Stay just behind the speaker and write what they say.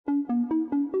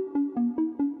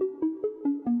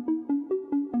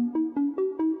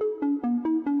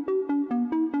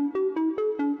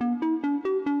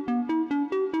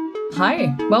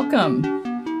Hi, welcome.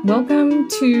 Welcome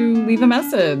to Leave a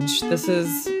Message. This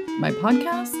is my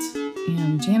podcast,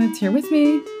 and Janet's here with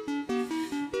me.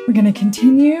 We're going to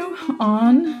continue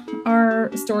on our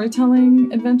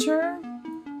storytelling adventure.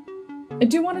 I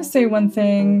do want to say one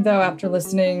thing, though, after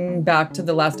listening back to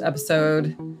the last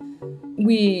episode.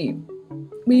 We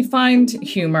find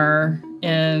humor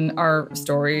in our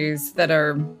stories that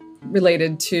are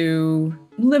related to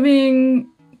living,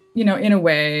 in a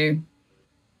way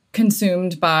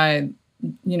consumed by,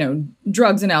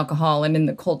 drugs and alcohol and in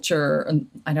the culture. And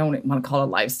I don't want to call it a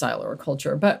lifestyle or a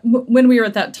culture, but when we were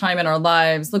at that time in our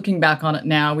lives, looking back on it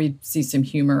now, we see some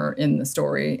humor in the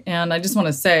story. And I just want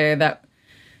to say that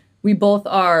we both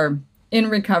are in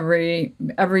recovery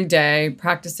every day,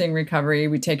 practicing recovery.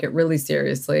 We take it really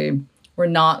seriously. We're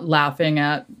not laughing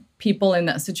at people in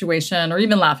that situation or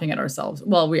even laughing at ourselves.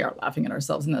 Well, we are laughing at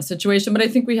ourselves in that situation, but I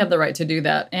think we have the right to do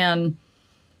that. And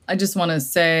I just want to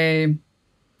say,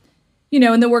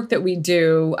 in the work that we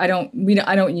do, I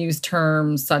don't use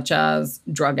terms such as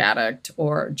drug addict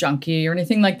or junkie or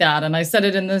anything like that. And I said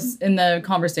it in the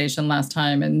conversation last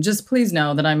time. And just please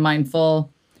know that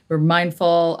we're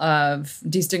mindful of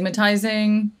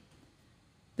destigmatizing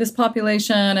this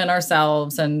population and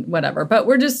ourselves and whatever. But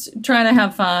we're just trying to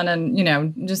have fun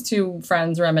and, just two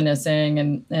friends reminiscing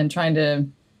and trying to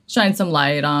shine some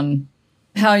light on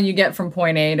how you get from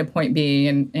point A to point B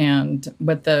and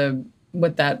what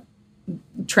that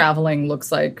traveling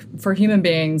looks like for human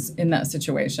beings in that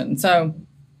situation. So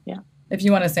yeah, if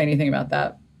you want to say anything about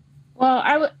that. Well,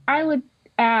 I would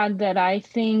add that I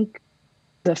think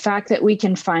the fact that we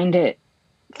can find it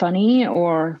funny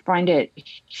or find it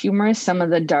humorous, some of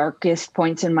the darkest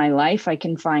points in my life I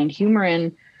can find humor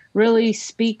in, really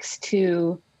speaks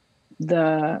to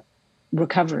the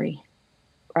recovery,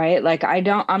 right? Like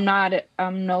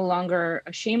I'm no longer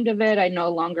ashamed of it. I no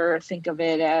longer think of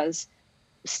it as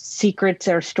secrets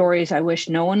or stories I wish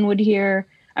no one would hear.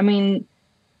 I mean,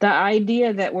 the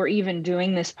idea that we're even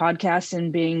doing this podcast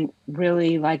and being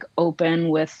really like open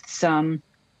with some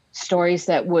stories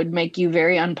that would make you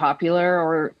very unpopular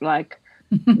or like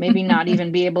maybe not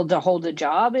even be able to hold a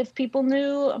job if people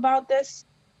knew about these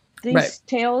right.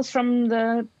 Tales from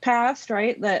the past,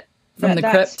 right? That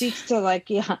speaks to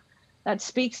that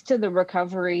speaks to the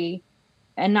recovery,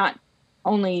 and not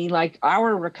only like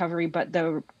our recovery, but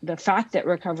the fact that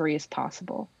recovery is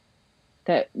possible,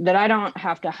 that I don't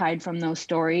have to hide from those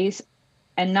stories.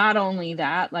 And not only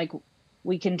that, like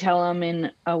we can tell them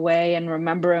in a way and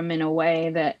remember them in a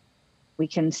way that we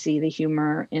can see the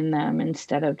humor in them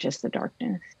instead of just the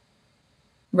darkness.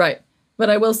 Right.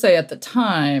 But I will say at the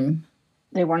time,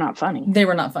 they were not funny.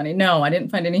 No, I didn't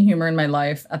find any humor in my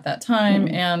life at that time.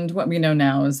 Mm-hmm. And what we know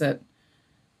now is that,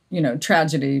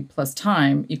 tragedy plus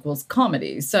time equals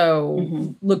comedy. So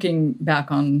mm-hmm. looking back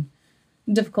on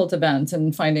difficult events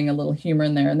and finding a little humor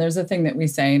in there. And there's a thing that we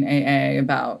say in AA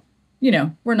about,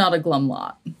 we're not a glum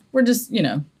lot. We're just,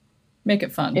 make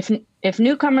it fun. If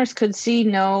newcomers could see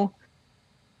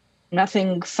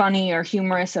nothing funny or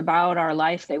humorous about our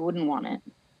life, they wouldn't want it.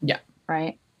 Yeah.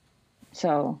 Right?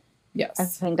 So yes, I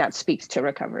think that speaks to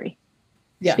recovery.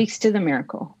 Yeah. Speaks to the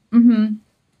miracle.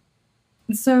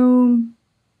 Mm-hmm. So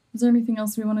is there anything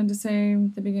else we wanted to say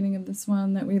at the beginning of this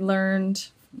one that we learned?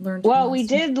 Well, we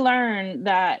did learn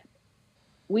that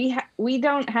we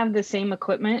don't have the same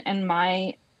equipment, and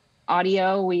my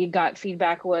audio, we got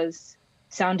feedback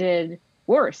sounded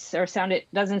worse or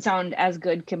doesn't sound as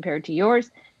good compared to yours.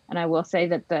 And I will say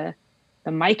that the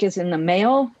mic is in the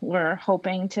mail. We're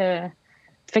hoping to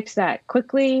fix that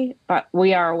quickly, but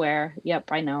we are aware.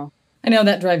 Yep, I know. I know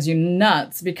that drives you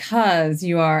nuts because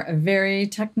you are a very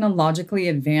technologically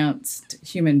advanced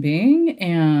human being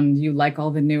and you like all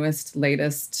the newest,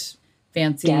 latest,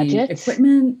 fancy gadgets,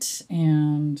 equipment.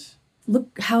 And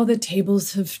look how the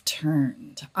tables have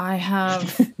turned. I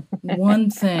have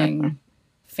one thing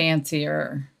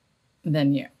fancier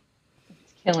than you.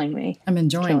 It's killing me. I'm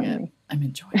enjoying it.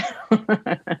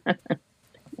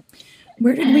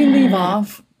 Where did we leave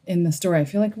off in the story? I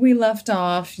feel like we left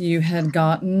off. You had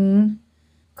gotten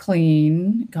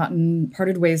clean,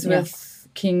 parted ways with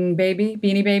Beanie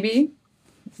Baby.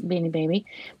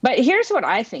 But here's what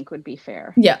I think would be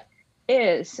fair. Yeah.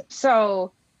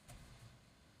 So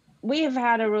we have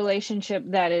had a relationship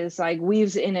that is like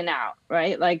weaves in and out,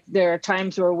 right? Like there are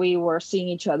times where we were seeing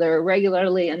each other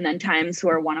regularly and then times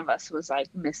where one of us was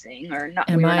like missing or not.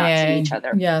 MIA. We were not seeing each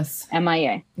other. Yes.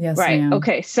 MIA. Yes. Right. Ma'am.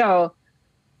 Okay. So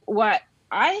what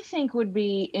I think would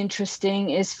be interesting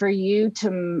is for you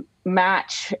to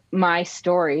match my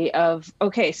story of,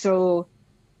 okay, so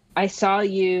I saw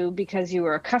you because you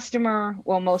were a customer.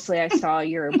 Well, mostly I saw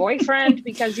your boyfriend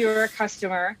because you were a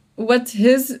customer. What's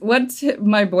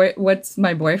my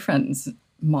boyfriend's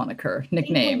moniker,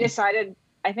 nickname?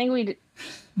 I think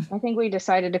we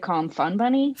decided to call him Fun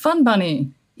Bunny. Fun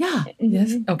Bunny. Yeah.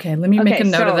 Yes. Okay. Let me make a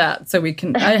note of that so we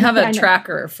can. I have a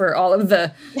tracker for all of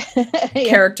the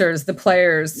characters, the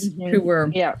players who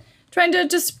were trying to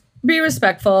just be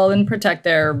respectful and protect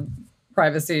their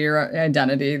privacy or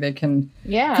identity. They can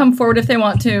come forward if they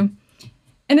want to,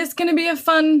 and it's going to be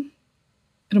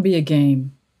it'll be a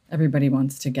game. Everybody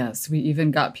wants to guess. We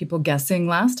even got people guessing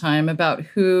last time about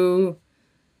who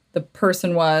the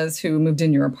person was who moved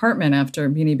in your apartment after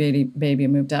Beanie Baby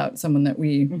moved out, someone that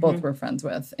we both were friends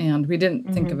with. And we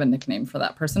didn't think of a nickname for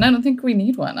that person. I don't think we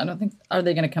need one. Are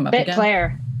they going to come up again?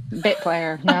 Bit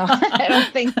player. No, I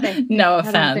don't think they. No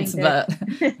offense, but.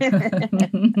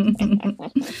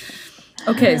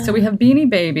 Okay, so we have Beanie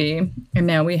Baby, and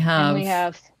now we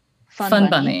have Fun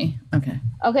Bunny.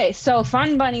 Okay, so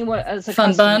Fun Bunny was a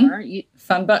Fun customer.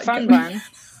 Fun Bun.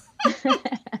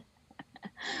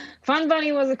 Fun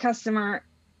Bunny was a customer,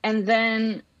 and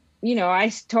then,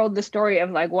 I told the story of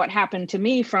like what happened to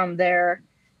me from there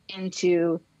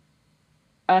into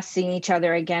us seeing each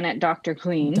other again at Dr.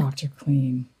 Queen. Dr.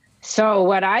 Queen. So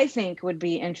what I think would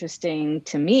be interesting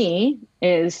to me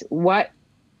is what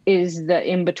is the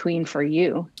in-between for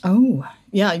you? Oh,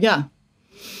 yeah.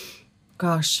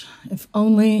 Gosh, if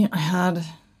only I had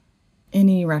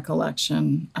any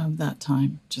recollection of that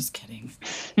time. Just kidding.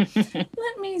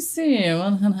 Let me see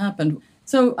what had happened.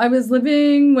 So I was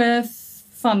living with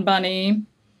Fun Bunny.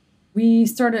 We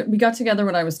got together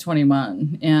when I was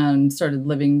 21 and started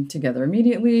living together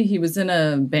immediately. He was in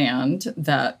a band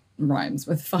that rhymes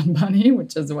with Fun Bunny,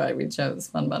 which is why we chose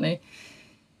Fun Bunny.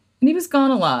 And he was gone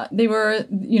a lot. They were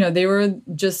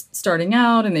just starting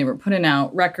out, and they were putting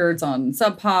out records on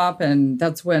Sub Pop, and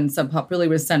that's when Sub Pop really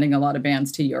was sending a lot of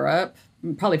bands to Europe,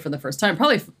 probably for the first time.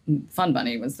 Probably Fun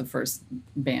Bunny was the first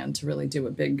band to really do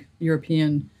a big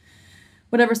European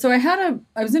whatever. So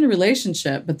I was in a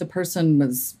relationship, but the person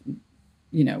was,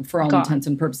 for all intents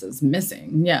and purposes,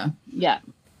 missing. Yeah. Yeah.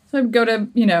 So I'd go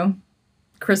to,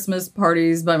 Christmas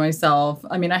parties by myself.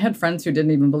 I mean, I had friends who didn't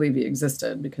even believe he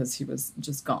existed because he was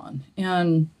just gone.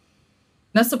 And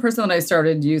that's the person that I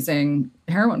started using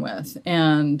heroin with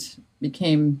and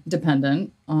became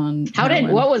dependent on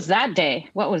heroin. What was that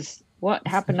day? What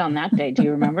happened on that day? Do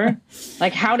you remember?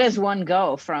 Like, how does one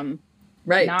go from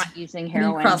not using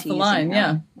heroin cross the line?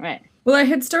 Heroin? Yeah. Right. Well, I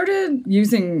had started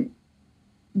using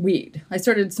weed. I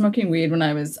started smoking weed when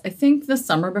I was, I think, the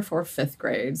summer before 5th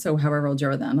grade. So however old you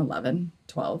were then, 11,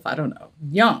 12, I don't know.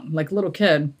 Young, like a little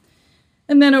kid.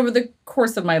 And then over the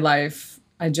course of my life,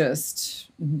 I just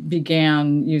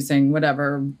began using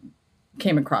whatever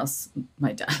came across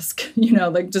my desk,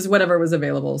 like just whatever was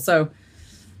available. So,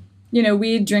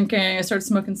 weed, drinking, I started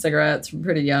smoking cigarettes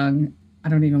pretty young. I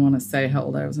don't even want to say how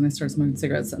old I was when I started smoking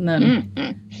cigarettes. And then,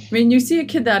 I mean, you see a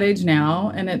kid that age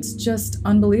now, and it's just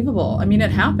unbelievable. I mean,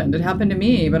 it happened. It happened to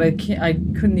me, but I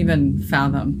couldn't even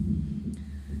fathom.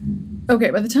 Okay,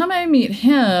 by the time I meet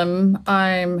him,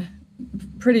 I'm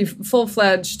pretty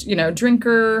full-fledged,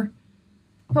 drinker,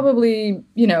 probably,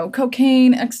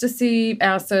 cocaine, ecstasy,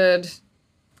 acid.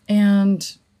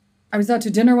 And I was out to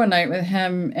dinner one night with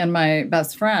him and my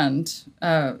best friend,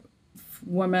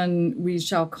 woman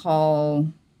we'll call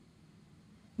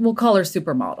her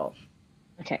supermodel.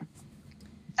 Okay.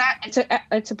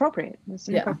 It's appropriate.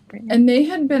 Appropriate. And they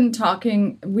had been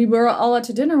talking, we were all out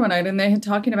to dinner one night, and they had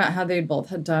talking about how they both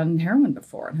had done heroin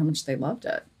before and how much they loved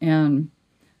it. And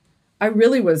I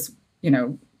really was,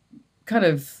 kind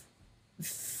of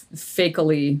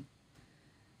fakely,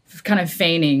 kind of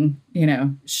feigning,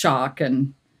 shock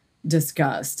and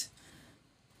disgust.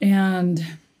 And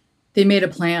they made a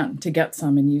plan to get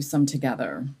some and use some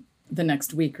together the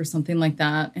next week or something like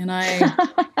that. And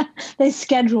they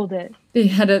scheduled it. They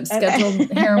had a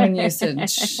scheduled heroin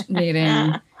usage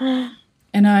meeting.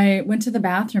 And I went to the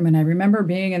bathroom, and I remember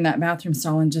being in that bathroom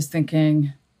stall and just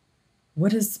thinking,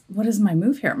 what is my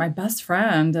move here? My best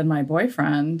friend and my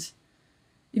boyfriend,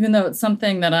 even though it's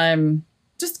something that I'm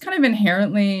just kind of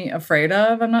inherently afraid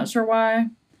of. I'm not sure why.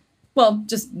 Well,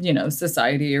 just,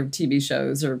 society or TV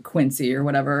shows or Quincy or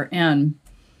whatever. And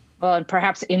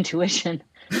perhaps intuition.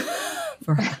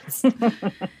 Perhaps.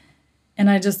 And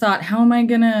I just thought, how am I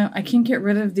I can't get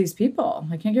rid of these people.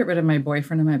 I can't get rid of my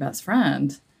boyfriend and my best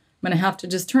friend. I'm going to have to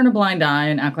just turn a blind eye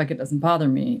and act like it doesn't bother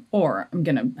me, or I'm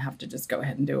going to have to just go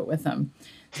ahead and do it with them.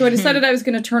 So I decided I was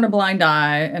going to turn a blind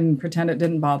eye and pretend it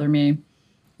didn't bother me.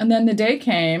 And then the day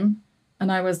came,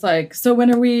 and I was like, so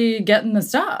when are we getting the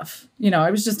stuff? I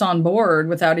was just on board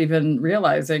without even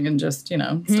realizing, and just,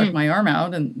 stuck my arm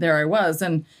out, and there I was.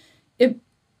 And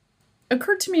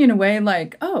occurred to me in a way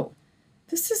like, oh,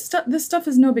 this stuff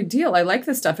is no big deal. I like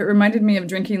this stuff. It reminded me of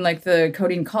drinking like the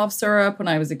codeine cough syrup when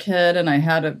I was a kid and I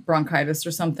had a bronchitis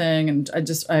or something. And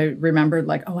I remembered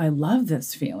like, oh, I love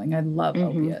this feeling. I love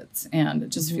opiates. And it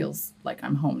just feels like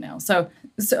I'm home now. So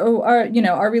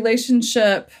our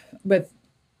relationship with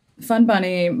Fun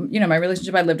Bunny, my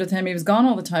relationship, I lived with him. He was gone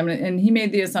all the time. And he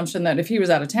made the assumption that if he was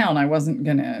out of town, I wasn't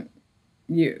going to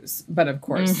use. But of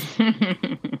course,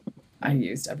 I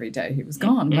used every day he was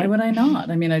gone. Why would I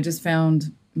not? I mean, I just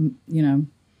found,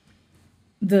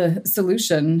 the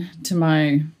solution to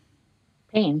my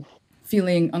pain,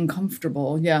 feeling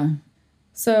uncomfortable. Yeah.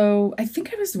 So I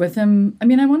think I was with him. I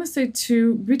mean, I want to say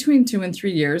between 2 and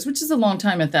 3 years, which is a long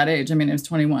time at that age. I mean, I was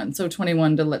 21. So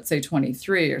 21 to, let's say,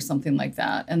 23 or something like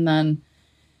that. And then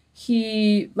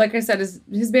he, like I said,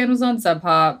 his band was on Sub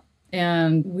Pop.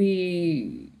 And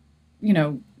we,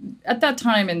 at that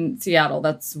time in Seattle,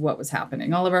 that's what was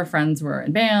happening. All of our friends were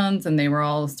in bands and they were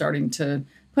all starting to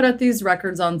put out these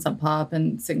records on Sub Pop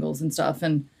and singles and stuff.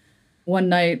 And one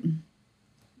night,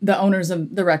 the owners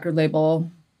of the record label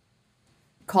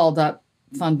called up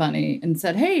Fun Bunny and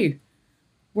said, hey,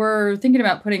 we're thinking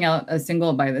about putting out a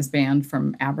single by this band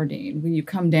from Aberdeen. Will you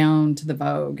come down to the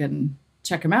Vogue and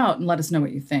check them out and let us know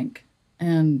what you think?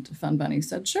 And Fun Bunny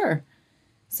said, sure.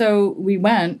 So we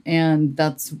went, and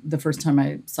that's the first time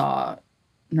I saw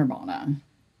Nirvana.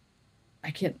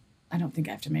 I don't think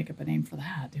I have to make up a name for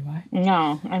that, do I?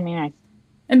 No, I mean,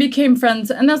 And became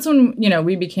friends. And that's when,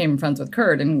 we became friends with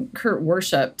Kurt. And Kurt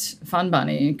worshipped Fun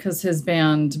Bunny because his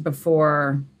band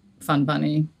before Fun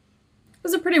Bunny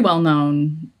was a pretty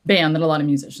well-known band that a lot of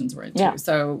musicians were into. Yeah.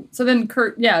 So then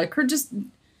Kurt just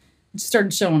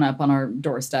started showing up on our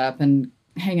doorstep and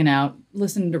hanging out,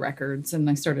 listening to records. And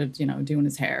I started, doing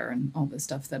his hair and all this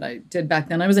stuff that I did back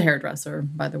then. I was a hairdresser,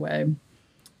 by the way.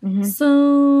 Mm-hmm.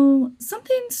 So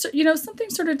something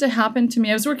started to happen to me.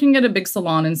 I was working at a big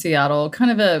salon in Seattle,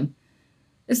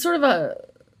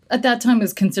 at that time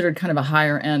was considered kind of a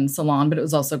higher end salon, but it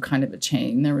was also kind of a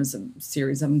chain. There was a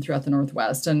series of them throughout the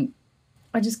Northwest. And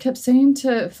I just kept saying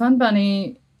to Fun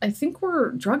Bunny, I think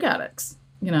we're drug addicts,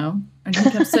 and he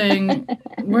kept saying,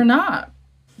 we're not.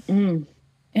 Mm.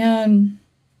 And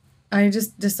I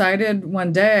just decided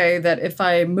one day that if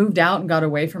I moved out and got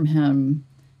away from him,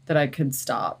 that I could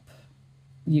stop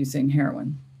using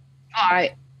heroin.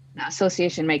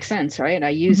 Association makes sense, right? I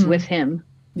use with him.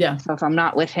 Yeah. So if I'm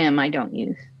not with him, I don't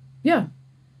use. Yeah.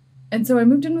 And so I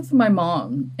moved in with my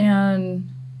mom, and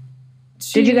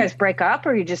did you guys break up,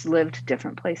 or you just lived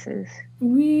different places?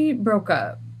 We broke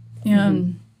up,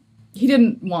 and he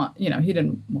didn't want to. He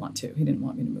didn't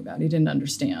want me to move out. He didn't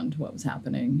understand what was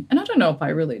happening. And I don't know if I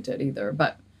really did either,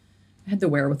 but I had the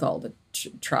wherewithal to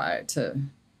try to,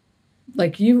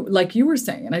 like you were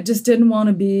saying, I just didn't want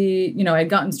to be, I'd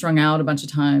gotten strung out a bunch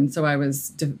of times. So I was,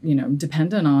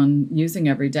 dependent on using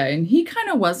every day. And he kind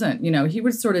of wasn't, he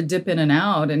would sort of dip in and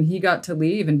out, and he got to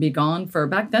leave and be gone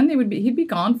back then he'd be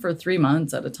gone for 3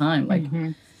 months at a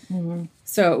time.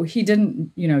 So he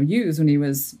didn't, use when he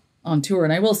was on tour.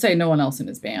 And I will say no one else in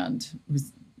his band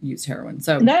used heroin.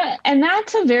 So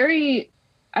that's a very,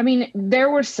 there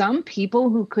were some people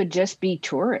who could just be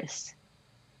tourists,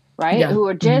 right? Yeah.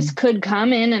 Who just could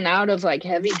come in and out of like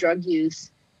heavy drug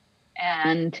use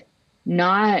and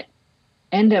not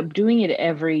end up doing it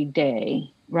every day,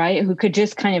 right? Who could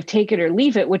just kind of take it or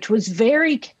leave it, which was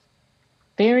very,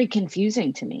 very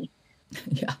confusing to me.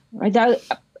 Yeah. Right.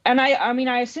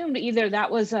 I assumed either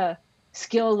that was a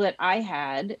skill that I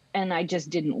had and I just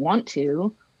didn't want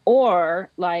to, or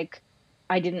like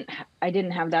I didn't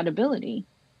have that ability.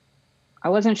 I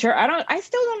wasn't sure. I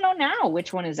still don't know now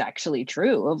which one is actually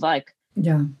true of like,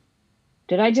 yeah,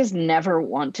 did I just never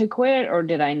want to quit, or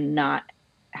did I not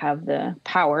have the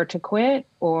power to quit?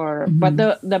 Or, but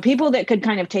the people that could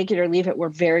kind of take it or leave it were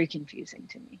very confusing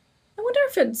to me. I wonder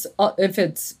if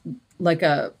it's like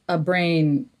a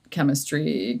brain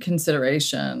chemistry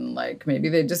consideration, like maybe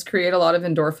they just create a lot of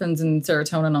endorphins and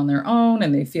serotonin on their own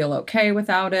and they feel okay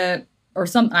without it, or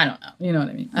something. I don't know. You know what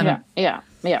I mean?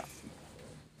 Yeah.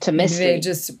 It's a mystery. Maybe they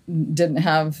just didn't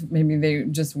have, maybe they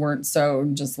just weren't so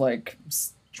just like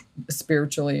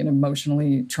spiritually and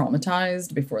emotionally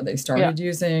traumatized before they started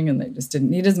using, and they just didn't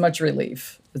need as much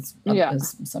relief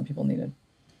as some people needed.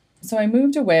 So I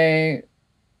moved away.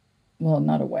 Well,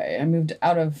 not away. I moved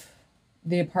out of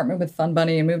the apartment with Fun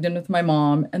Bunny and moved in with my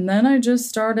mom. And then I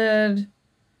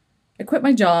quit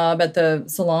my job at the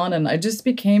salon, and I just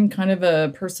became kind of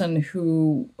a person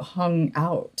who hung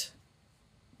out.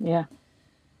 Yeah.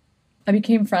 I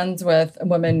became friends with a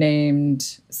woman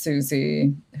named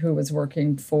Susie who was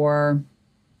working for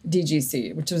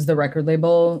DGC, which was the record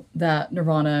label that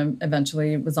Nirvana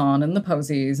eventually was on, and the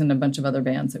Posies and a bunch of other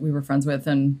bands that we were friends with.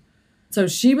 And so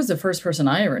she was the first person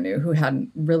I ever knew who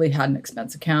hadn't really had an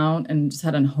expense account and just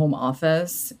had a home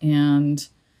office. And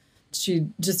she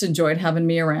just enjoyed having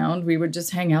me around. We would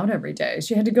just hang out every day.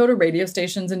 She had to go to radio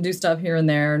stations and do stuff here and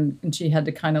there. And she had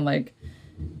to kind of like,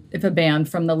 if a band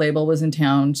from the label was in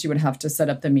town, she would have to set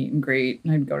up the meet and greet.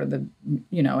 And I'd go to the,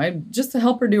 I'd just to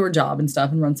help her do her job and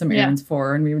stuff and run some errands for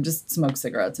her. And we would just smoke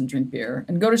cigarettes and drink beer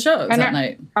and go to shows at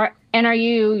night. Are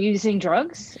you using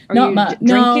drugs? Not much.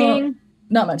 Drinking?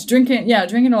 No, not much. Drinking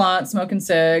a lot, smoking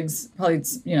cigs, probably,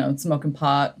 smoking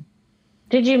pot.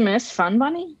 Did you miss Fun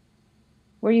Bunny?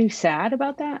 Were you sad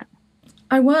about that?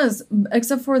 I was,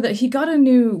 except for that he got a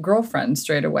new girlfriend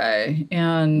straight away.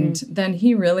 And then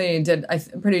he really did a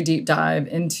pretty deep dive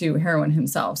into heroin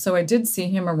himself. So I did see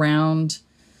him around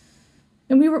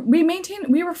and we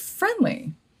were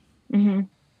friendly. Mm-hmm.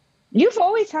 You've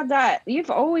always had that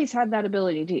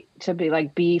ability to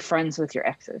be friends with your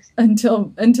exes.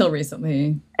 Until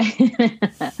recently.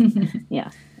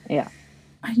 Yeah.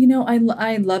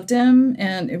 I loved him,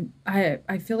 and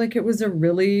I feel like it was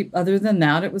other than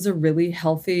that, it was a really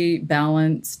healthy,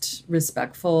 balanced,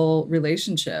 respectful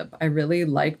relationship. I really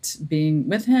liked being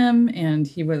with him, and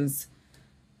he was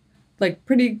like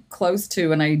pretty close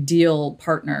to an ideal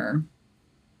partner.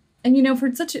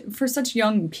 And for such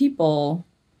young people,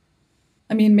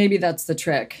 I mean, maybe that's the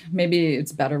trick. Maybe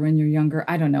it's better when you're younger.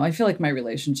 I don't know. I feel like my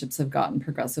relationships have gotten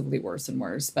progressively worse and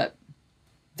worse, but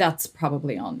that's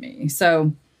probably on me.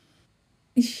 So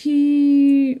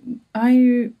I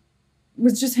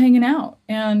was just hanging out.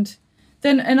 And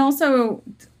also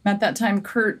at that time,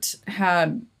 Kurt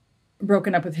had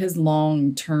broken up with his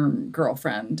long-term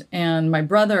girlfriend. And my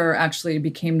brother actually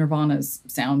became Nirvana's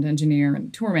sound engineer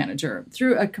and tour manager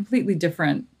through a completely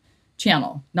different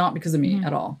channel, not because of me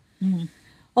at all. Mm-hmm.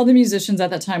 All the musicians at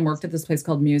that time worked at this place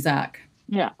called Muzak.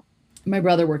 Yeah. My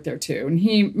brother worked there too.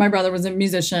 And my brother was a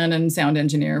musician and sound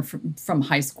engineer from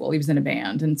high school. He was in a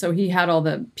band. And so he had all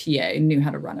the PA and knew how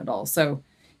to run it all. So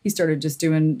he started just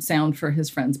doing sound for his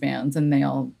friends' bands, and they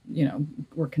all,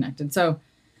 were connected. So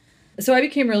I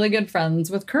became really good friends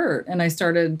with Kurt, and I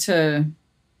started to,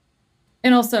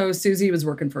 and also Susie was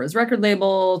working for his record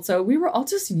label. So we were all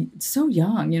just so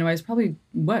young. I was probably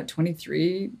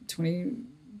 23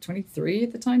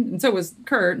 at the time. And so was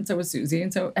Kurt, and so was Susie.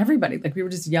 And so everybody, we were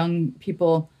just young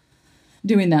people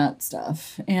doing that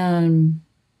stuff. And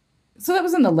so that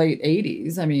was in the late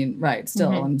 80s. I mean, right.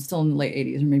 Still, I'm still in the late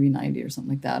 80s or maybe 90 or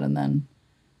something like that. And then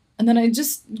I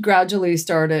just gradually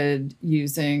started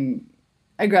using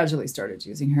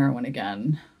heroin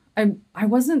again. I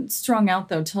wasn't strung out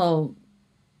though till,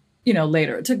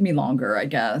 later. It took me longer, I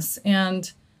guess.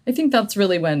 And I think that's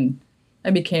really when I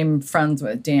became friends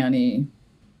with Danny.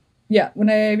 Yeah, when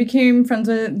I became friends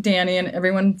with Danny and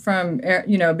everyone from,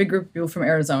 a big group of people from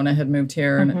Arizona had moved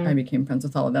here, and I became friends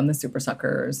with all of them, the Super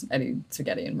Suckers, Eddie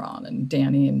Spaghetti and Ron and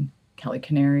Danny and Kelly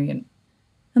Canary. And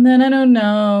then I don't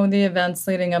know, the events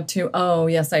leading up to, oh,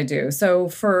 yes, I do. So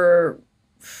for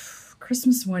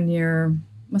Christmas one year,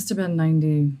 must have been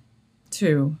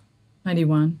 92,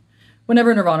 91,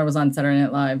 whenever Nirvana was on Saturday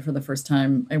Night Live for the first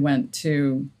time,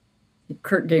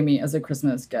 Kurt gave me as a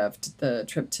Christmas gift the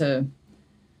trip to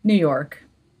New York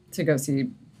to go see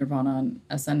Nirvana on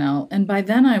SNL. And by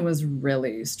then I was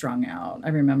really strung out. I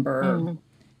remember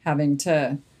having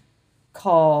to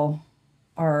call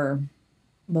our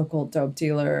local dope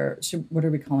dealer. What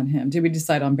are we calling him? Did we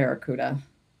decide on Barracuda?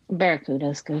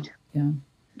 Barracuda's good. Yeah.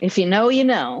 If you know, you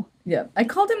know. Yeah. I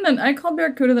called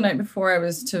Barracuda the night before I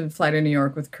was to fly to New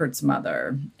York with Kurt's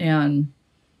mother. And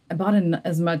I bought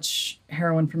as much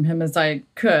heroin from him as I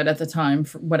could at the time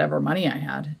for whatever money I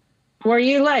had. I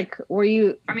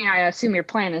assume your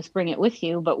plan is bring it with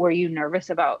you, but were you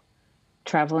nervous about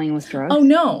traveling with drugs? Oh,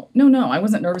 no. I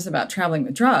wasn't nervous about traveling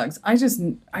with drugs. I just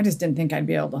didn't think I'd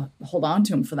be able to hold on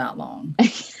to them for that long.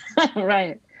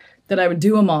 Right. That I would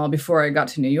do them all before I got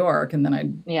to New York, and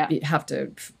then I'd have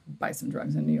to buy some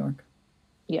drugs in New York.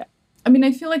 Yeah. I mean,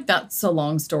 I feel like that's a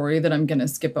long story that I'm going to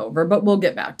skip over, but we'll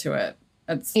get back to it.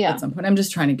 At some point. I'm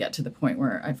just trying to get to the point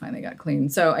where I finally got clean.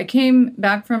 So I came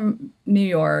back from New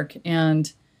York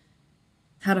and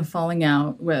had a falling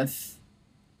out with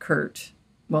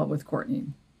with Courtney.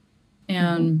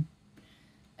 And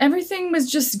everything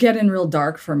was just getting real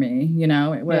dark for me.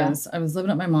 I was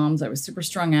living at my mom's. I was super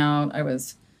strung out. I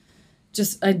was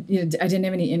just, I didn't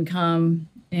have any income.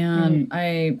 And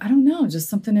I don't know, just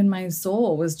something in my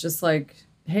soul was just like,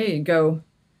 hey, you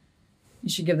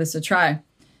should give this a try.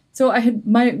 So I had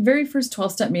my very first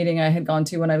 12-step meeting I had gone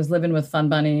to when I was living with Fun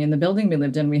Bunny in the building we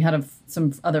lived in. We had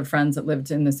some other friends that lived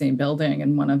in the same building,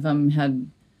 and one of them had,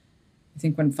 I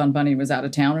think when Fun Bunny was out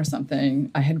of town or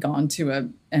something, I had gone to a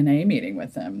NA meeting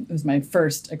with him. It was my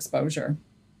first exposure.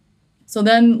 So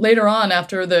then later on,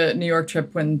 after the New York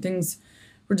trip, when things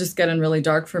were just getting really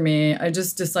dark for me, I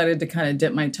just decided to kind of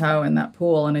dip my toe in that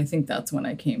pool. And I think that's when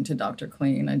I came to Dr.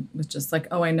 Clean. I was just like,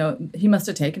 oh, I know he must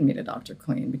have taken me to Dr.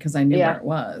 Clean because I knew where it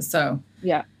was. So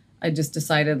yeah, I just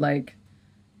decided, like,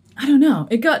 I don't know.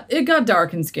 It got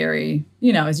dark and scary,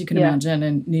 you know, as you can imagine,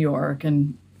 in New York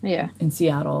and in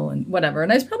Seattle and whatever.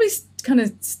 And I was probably kind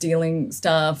of stealing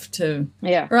stuff or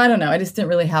I don't know. I just didn't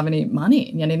really have any money.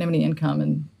 I didn't have any income,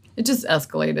 and it just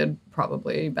escalated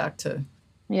probably back to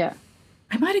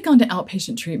I might have gone to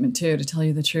outpatient treatment too, to tell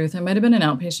you the truth. I might have been in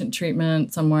outpatient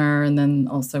treatment somewhere and then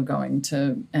also going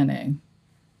to NA.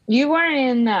 You weren't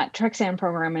in that Trexan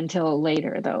program until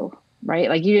later, though, right?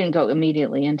 Like, you didn't go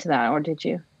immediately into that, or did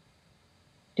you?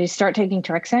 Did you start taking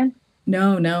Trexan?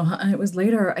 No, it was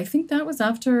later. I think that was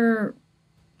after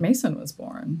Mason was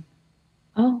born.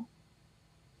 Oh.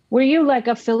 Were you, like,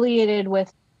 affiliated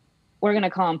with, we're going to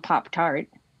call him Pop-Tart?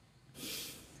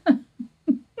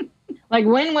 Like,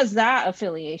 when was that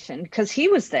affiliation? Because he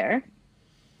was there.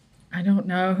 I don't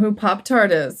know who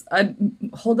Pop-Tart is. I'd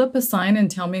hold up a sign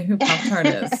and tell me who Pop-Tart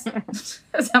is.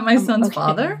 Is that my son's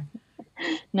father?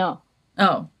 No.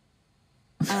 Oh.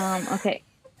 Okay.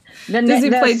 Does he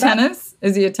play tennis?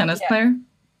 Is he a tennis player?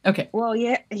 Okay. Well,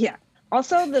 yeah.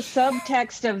 Also, the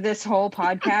subtext of this whole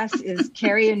podcast is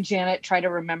Carrie and Janet try to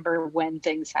remember when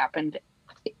things happened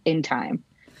in time.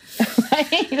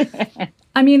 Right?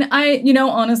 I mean,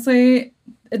 honestly,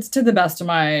 it's to the best of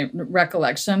my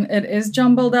recollection. It is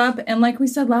jumbled up. And like we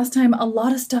said last time, a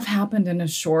lot of stuff happened in a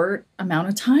short amount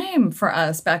of time for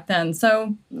us back then.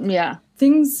 So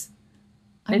things,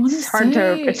 it's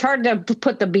hard to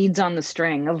put the beads on the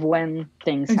string of when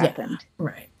things happened.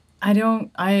 Right. I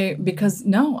was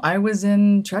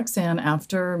in Trexan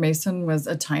after Mason was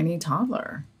a tiny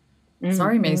toddler. Mm-hmm.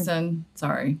 Sorry, Mason.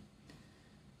 Sorry.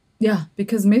 Yeah,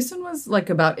 because Mason was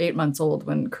like about 8 months old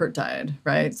when Kurt died,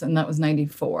 right? And that was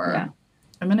 94. Yeah.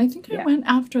 I mean, I think I went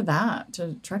after that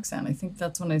to Trexan. I think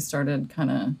that's when I started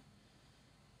kind of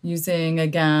using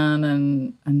again,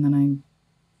 and then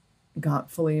I got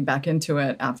fully back into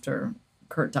it after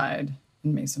Kurt died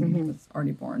and Mason was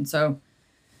already born. So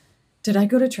did I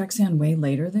go to Trexan way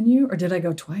later than you, or did I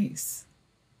go twice?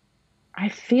 I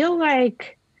feel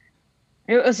like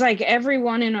it was like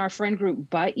everyone in our friend group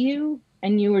but you.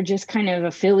 And you were just kind of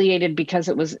affiliated because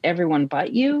it was everyone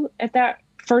but you at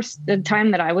the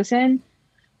time that I was in.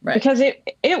 Right. Because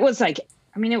it was like,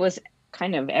 I mean, it was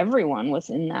kind of everyone was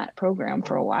in that program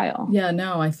for a while. Yeah,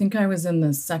 no, I think I was in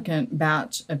the second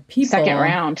batch of people. Second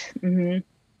round. Mm-hmm.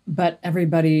 But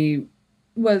everybody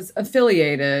was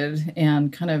affiliated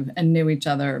and knew each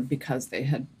other because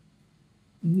they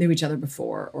knew each other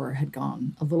before or had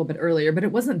gone a little bit earlier. But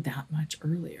it wasn't that much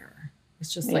earlier.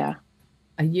 It's just like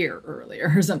a year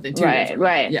earlier or something. 2 years earlier.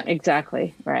 Right. Yeah,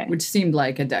 exactly. Right. Which seemed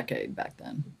like a decade back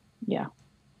then. Yeah.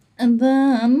 And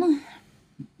then,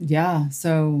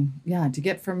 to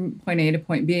get from point A to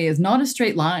point B is not a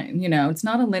straight line. It's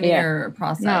not a linear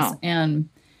process. No. And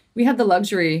we had the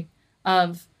luxury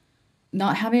of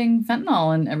not having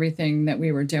fentanyl in everything that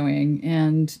we were doing.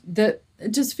 And it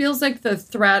just feels like the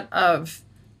threat of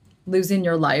losing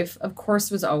your life, of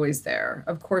course, was always there.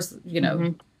 Of course,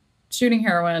 shooting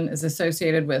heroin is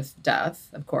associated with death,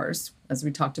 of course. As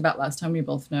we talked about last time, we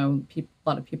both know a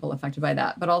lot of people affected by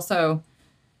that. But also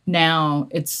now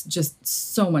it's just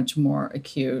so much more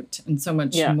acute and so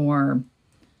much more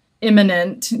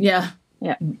imminent. Yeah.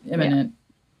 Imminent.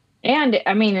 Yeah. And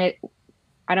I mean,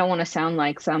 I don't want to sound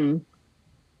like some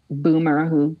boomer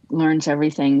who learns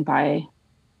everything by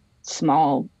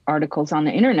small articles on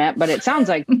the internet, but it sounds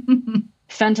like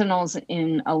fentanyl's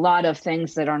in a lot of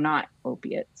things that are not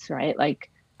opiates, right? Like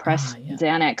pressed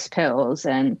Xanax pills.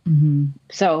 And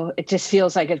so it just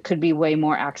feels like it could be way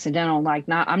more accidental. Like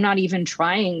I'm not even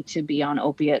trying to be on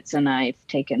opiates and I've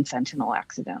taken fentanyl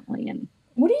accidentally. And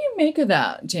what do you make of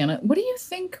that, Janet? What do you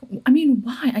think? I mean,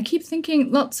 why? I keep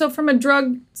thinking, so from a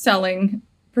drug selling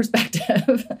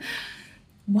perspective,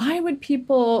 why would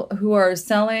people who are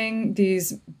selling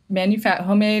these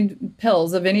homemade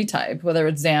pills of any type, whether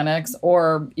it's Xanax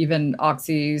or even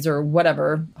Oxys or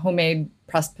whatever, homemade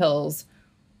pressed pills,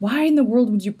 why in the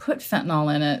world would you put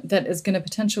fentanyl in it that is going to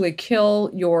potentially kill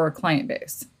your client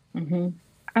base? Mm-hmm.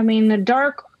 I mean, the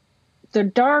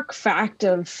dark fact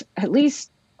of at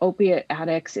least opiate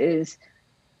addicts is,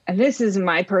 and this is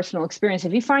my personal experience,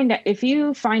 if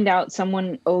you find out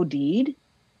someone OD'd,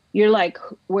 you're like,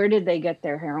 where did they get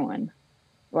their heroin?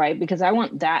 Right? Because I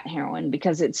want that heroin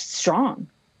because it's strong.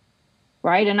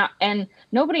 Right. And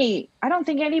nobody, I don't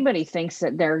think anybody thinks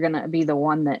that they're going to be the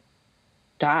one that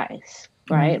dies.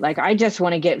 Right. Like, I just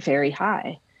want to get very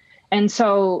high. And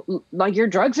so, like, your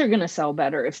drugs are going to sell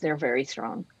better if they're very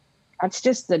strong. That's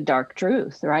just the dark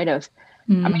truth. Right. I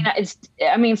mean,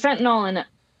 fentanyl and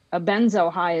a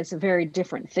benzo high is a very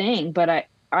different thing, but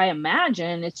I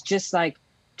imagine it's just like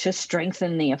to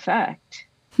strengthen the effect.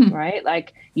 Right.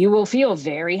 Like, you will feel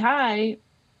very high,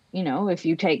 you know, if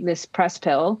you take this press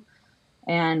pill.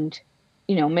 And,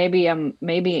 you know, maybe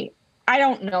I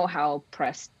don't know how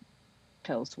press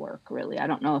pills work, really. I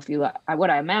don't know if what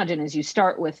I imagine is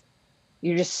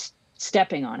you're just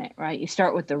stepping on it, right? You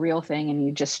start with the real thing and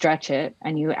you just stretch it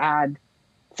and you add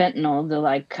fentanyl to,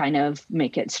 like, kind of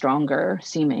make it stronger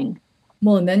seeming.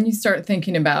 Well, and then you start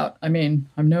thinking about, I mean,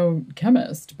 I'm no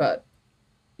chemist, but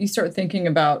you start thinking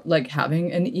about, like,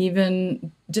 having an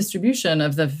even distribution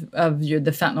of the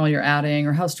fentanyl you're adding,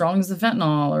 or how strong is the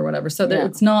fentanyl or whatever. So that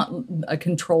it's not a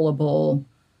controllable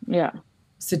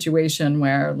situation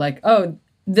where, like, oh,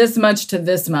 this much to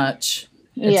this much.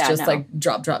 It's just like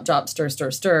drop, drop, drop, stir,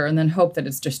 stir, stir, and then hope that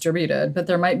it's distributed. But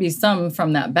there might be some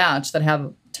from that batch that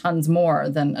have tons more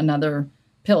than another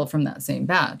pill from that same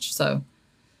batch. So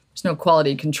there's no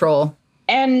quality control.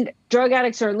 And drug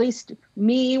addicts, or at least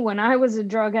me, when I was a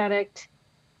drug addict,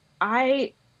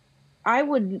 I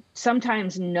would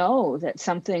sometimes know that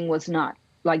something was not,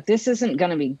 like, this isn't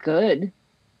going to be good.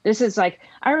 This is like,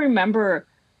 I remember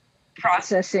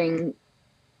processing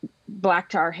black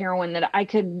tar heroin that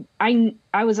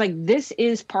I was like, this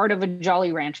is part of a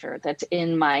Jolly Rancher that's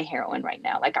in my heroin right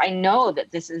now. Like, I know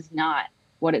that this is not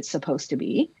what it's supposed to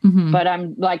be, but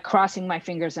I'm, like, crossing my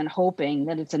fingers and hoping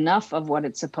that it's enough of what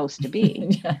it's supposed to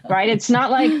be. Right. It's not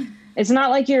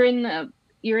like you're in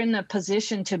the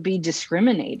position to be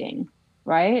discriminating.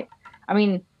 Right. I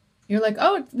mean, you're like,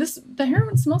 oh, the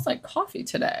heroin smells like coffee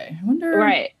today. I wonder.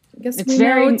 Right. I guess it's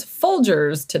it's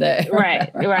Folgers today.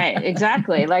 Right.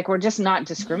 Exactly. Like, we're just not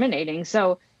discriminating.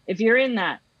 So if you're in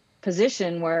that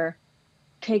position where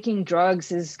taking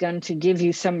drugs is going to give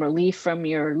you some relief from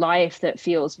your life that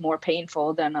feels more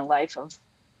painful than a life of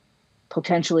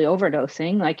potentially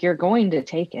overdosing, like, you're going to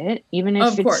take it, even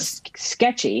if it's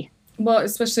sketchy. Well,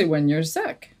 especially when you're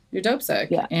sick, you're dope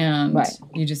sick, and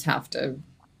you just have to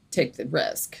take the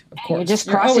risk. Of course, you're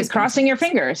just crossing your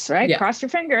fingers, right? Yeah. Cross your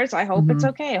fingers. I hope it's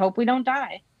okay. I hope we don't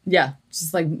die. Yeah,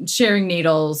 just like sharing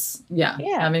needles. Yeah,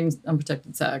 having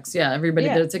unprotected sex. Yeah, everybody.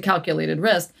 It's a calculated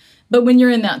risk. But when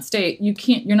you're in that state,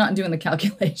 you're not doing the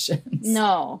calculations.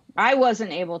 No, I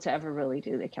wasn't able to ever really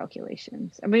do the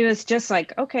calculations. I mean, it was just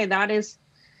like, okay,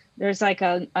 there's like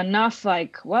enough,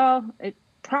 like, well, it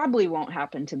probably won't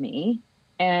happen to me.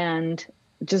 And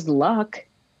just luck,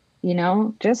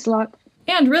 just luck.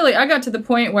 And really, I got to the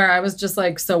point where I was just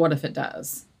like, so what if it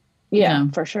does? Yeah,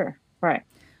 for sure. Right.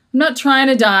 I'm not trying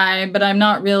to die, but I'm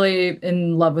not really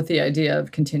in love with the idea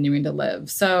of continuing to live.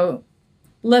 So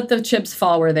let the chips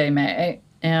fall where they may,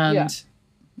 and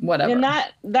whatever. And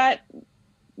that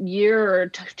year or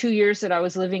 2 years that I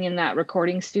was living in that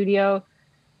recording studio,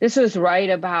 this was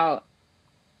right about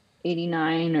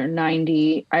 89 or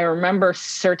 90. I remember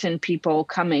certain people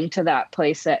coming to that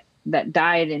place that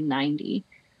died in 90.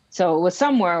 So it was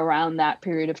somewhere around that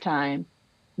period of time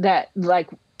that, like,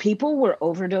 people were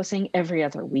overdosing every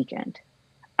other weekend.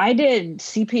 I did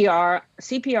CPR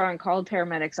and called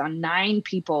paramedics on 9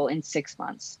 people in 6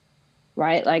 months,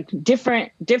 right? Like,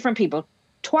 different people.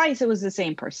 Twice it was the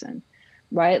same person,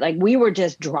 right? Like, we were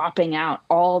just dropping out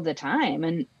all the time.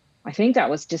 And I think that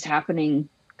was just happening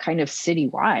kind of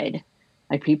citywide.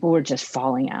 Like, people were just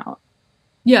falling out.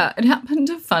 Yeah, it happened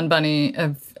to Fun Bunny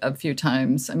a few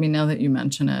times. I mean, now that you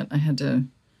mention it, I had to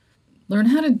learn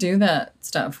how to do that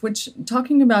stuff, which,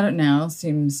 talking about it now,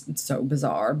 seems so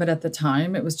bizarre. But at the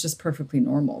time, it was just perfectly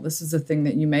normal. This is a thing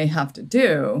that you may have to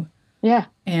do. Yeah.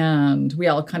 And we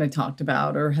all kind of talked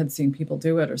about or had seen people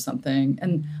do it or something.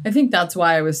 And I think that's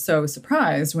why I was so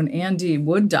surprised when Andy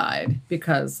Wood died,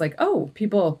 because, like, oh,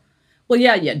 people, well,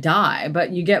 yeah, you die,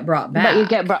 but you get brought back. But you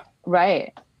get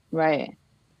right.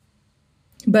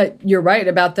 But you're right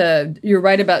about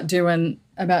doing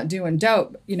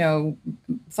dope.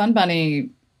 Fun Bunny,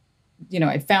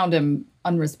 I found him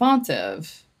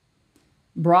unresponsive,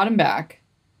 brought him back,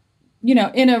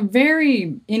 in a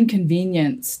very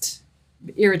inconvenienced,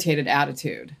 irritated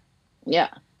attitude. Yeah.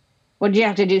 What did you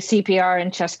have to do? CPR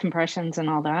and chest compressions and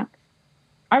all that?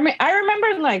 I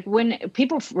remember, like, when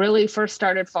people really first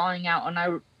started falling out, and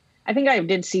I think I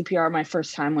did CPR my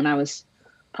first time when I was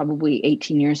probably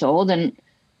 18 years old.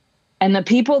 And the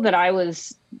people that I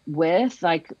was with,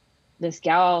 like this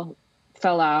gal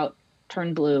fell out,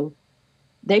 turned blue.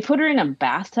 They put her in a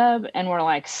bathtub and were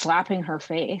like slapping her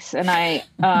face. And I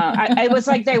was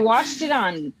like, they watched it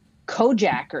on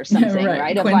Kojak or something,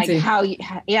 right? Of Quincy. like how you,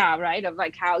 right. Of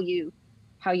like how you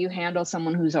handle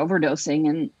someone who's overdosing.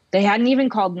 And they hadn't even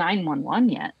called 911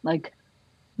 yet. Like,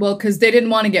 well, because they didn't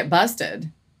want to get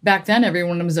busted. Back then,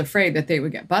 everyone was afraid that they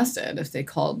would get busted if they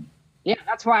called. Yeah,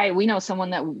 that's why we know someone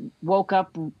that woke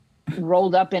up,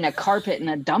 rolled up in a carpet in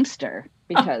a dumpster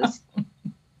because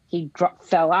he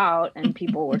fell out and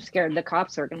people were scared the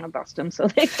cops are going to bust him. So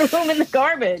they threw him in the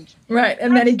garbage. Right.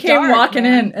 And then he came walking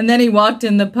in, and then he walked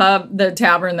in the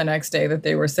tavern the next day that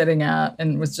they were sitting at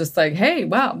and was just like, hey,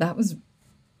 wow, that was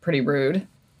pretty rude.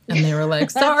 And they were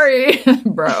like, sorry,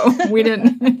 bro, we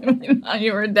thought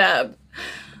you were dead.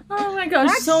 Oh my gosh,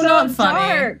 That's so not funny.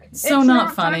 Dark. So it's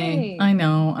not funny. I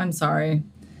know. I'm sorry.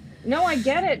 No, I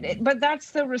get it. But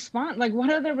that's the response. Like,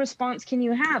 what other response can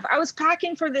you have? I was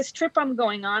packing for this trip I'm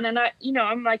going on, and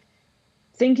I'm like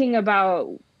thinking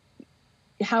about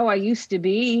how I used to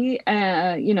be,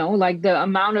 like the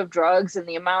amount of drugs and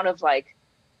the amount of like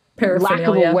lack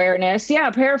of awareness.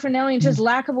 Yeah, paraphernalia, and just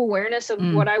lack of awareness of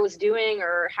what I was doing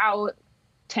or how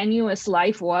tenuous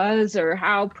life was or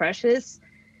how precious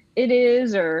it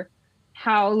is or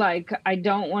how like I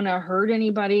don't want to hurt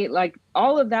anybody. Like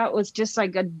all of that was just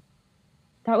like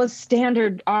that was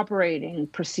standard operating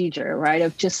procedure, right?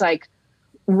 Of just like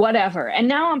whatever. And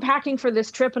now I'm packing for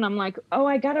this trip and I'm like, oh,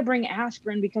 I got to bring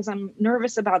aspirin because I'm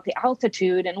nervous about the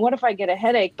altitude. And what if I get a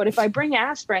headache? But if I bring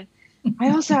aspirin, I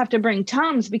also have to bring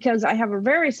Tums because I have a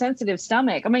very sensitive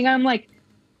stomach. I mean, I'm like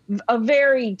a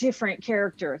very different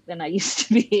character than I used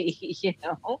to be,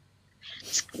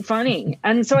 It's funny.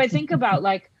 And so I think about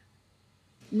like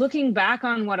looking back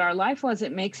on what our life was,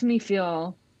 it makes me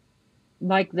feel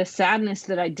like the sadness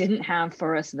that I didn't have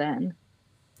for us then.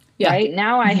 Yeah. Right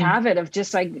now I have it of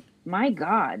just like, my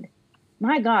God,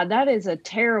 that is a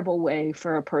terrible way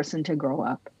for a person to grow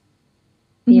up.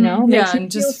 Yeah. And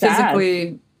just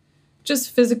physically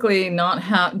just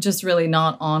really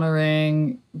not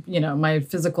honoring, my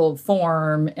physical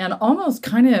form and almost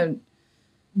kind of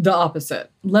the opposite.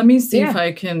 Let me see if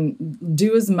I can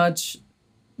do as much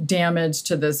damage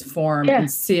to this form and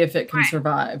see if it can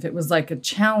survive. It was like a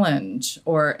challenge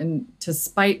to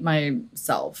spite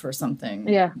myself or something.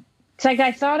 Yeah. It's like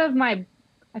I thought of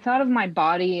my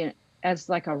body as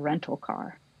like a rental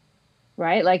car,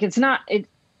 right? Like it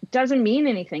doesn't mean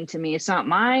anything to me. It's not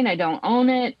mine. I don't own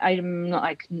it.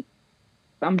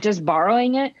 I'm just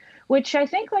borrowing it, which I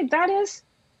think like that is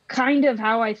kind of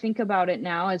how I think about it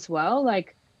now as well.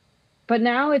 Like, but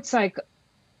now it's like,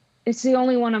 it's the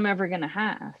only one I'm ever going to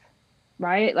have.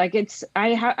 Right. Like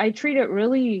I treat it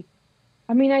really,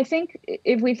 I mean, I think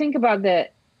if we think about the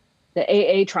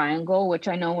AA triangle, which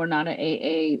I know we're not an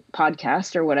AA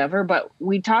podcast or whatever, but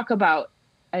we talk about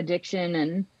addiction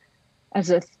and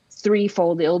as a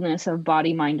threefold illness of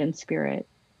body, mind, and spirit.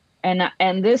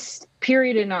 And this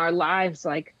period in our lives,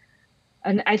 like,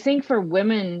 and I think for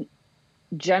women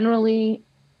generally,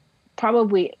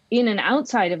 probably in and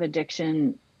outside of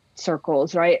addiction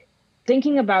circles, right?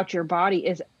 Thinking about your body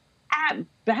is at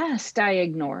best, I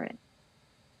ignore it,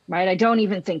 right? I don't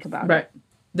even think about it. Right.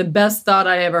 The best thought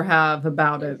I ever have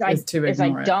about it is to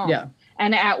ignore it. Yeah.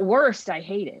 And at worst, I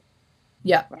hate it.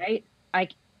 Yeah. Right.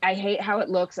 I hate how it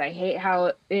looks. I hate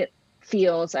how it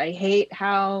feels. I hate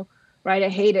how, right. I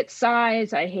hate its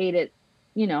size. I hate it.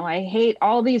 I hate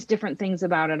all these different things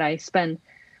about it. I spend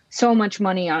so much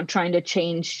money on trying to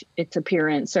change its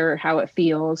appearance or how it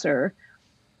feels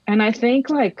and I think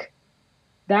like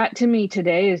that to me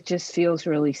today just feels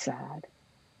really sad.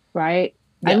 Right.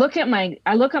 Yeah. I look at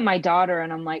my daughter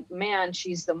and I'm like, man,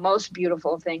 she's the most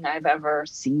beautiful thing I've ever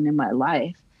seen in my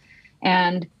life.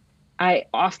 And I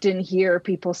often hear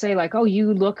people say like, oh,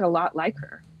 you look a lot like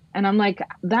her. And I'm like,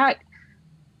 that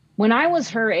when I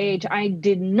was her age, I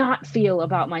did not feel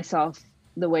about myself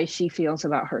the way she feels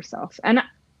about herself. And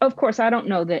of course, I don't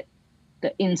know the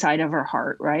inside of her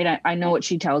heart, right? I know what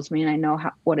she tells me and I know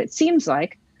what it seems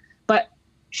like, but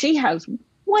she has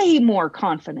way more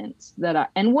confidence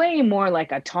and way more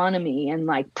like autonomy and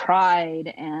like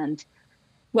pride and.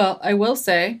 Well, I will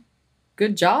say,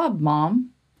 good job,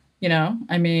 Mom.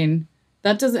 I mean,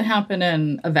 that doesn't happen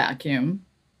in a vacuum.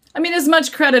 I mean, as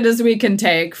much credit as we can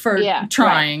take for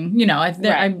trying,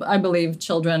 right. I believe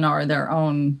children are their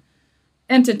own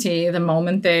entity the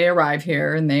moment they arrive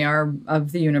here and they are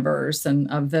of the universe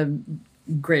and of the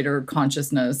greater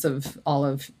consciousness of all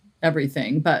of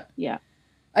everything. But yeah,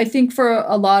 I think for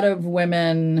a lot of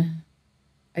women,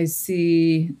 I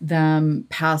see them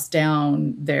pass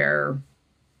down their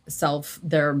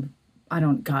I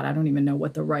don't even know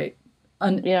what the right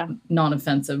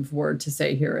non-offensive wword to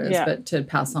say here is, but to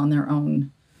pass on their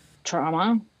own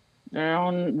trauma, their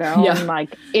own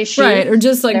like issues, right? Or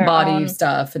just like body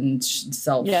stuff and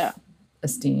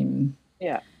self-esteem.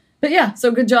 Yeah. But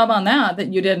so good job on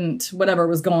that you didn't, whatever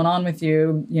was going on with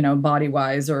you,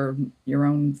 body-wise or your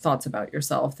own thoughts about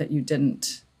yourself, that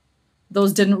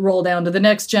those didn't roll down to the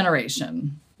next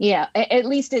generation. Yeah, at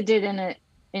least it did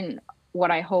in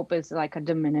what I hope is like a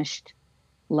diminished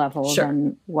level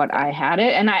than what I had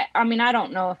it. And I mean, I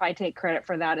don't know if I take credit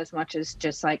for that as much as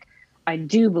just like, I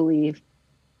do believe,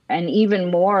 and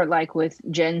even more like with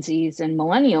Gen Zs and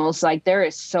millennials, like there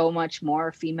is so much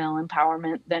more female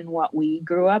empowerment than what we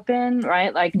grew up in,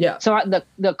 right? Like, so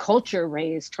the culture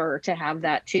raised her to have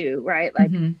that too, right?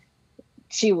 Like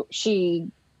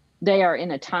they are in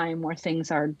a time where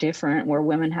things are different, where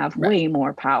women have way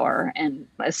more power and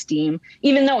esteem,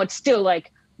 even though it's still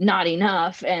like not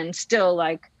enough and still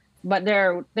like, but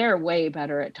they're way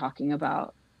better at talking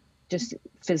about just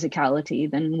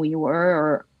physicality than we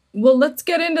were. Well, let's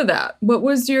get into that. What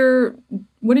are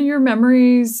your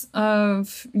memories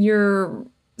of your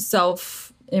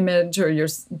self-image or your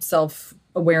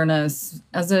self-awareness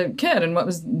as a kid, and what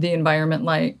was the environment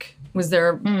like? Was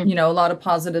there, a lot of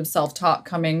positive self-talk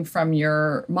coming from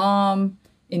your mom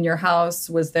in your house?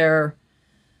 Was there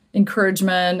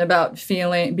encouragement about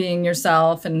being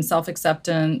yourself and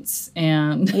self-acceptance?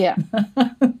 And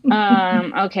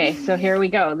okay, so here we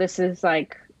go. This is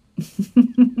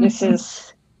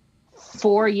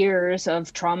 4 years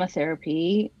of trauma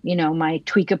therapy, my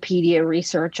Tweakopedia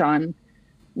research on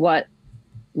what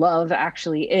love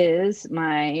actually is,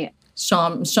 my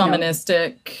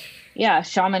shamanistic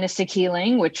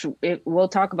healing, which we'll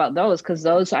talk about those, because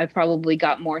those I probably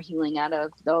got more healing out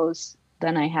of those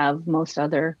than I have most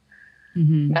other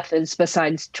methods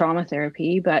besides trauma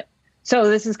therapy. But so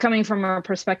this is coming from a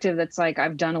perspective that's like,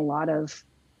 I've done a lot of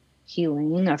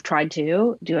healing. I've tried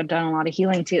to I've done a lot of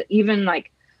healing to even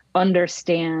like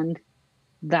understand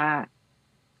that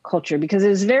culture,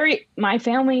 because my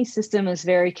family system is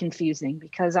very confusing,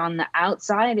 because on the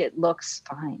outside it looks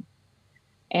fine.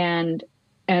 And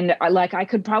I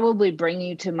could probably bring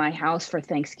you to my house for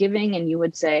Thanksgiving and you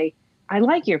would say, I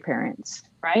like your parents,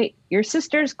 right? Your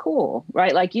sister's cool,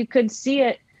 right? Like you could see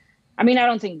it. I mean, I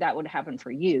don't think that would happen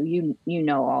for you. You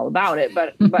know all about it,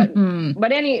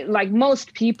 but any, like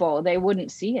most people, they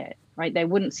wouldn't see it, right? They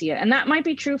wouldn't see it. And that might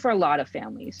be true for a lot of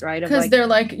families, right? Because they're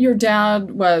like, your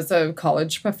dad was a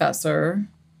college professor.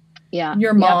 Yeah.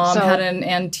 Your mom had an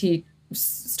antique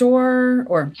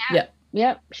store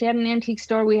Yep. She had an antique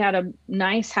store. We had a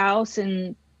nice house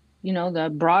in, the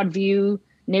Broadview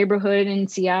neighborhood in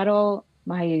Seattle.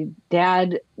 My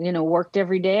dad, worked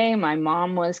every day. My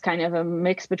mom was kind of a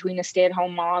mix between a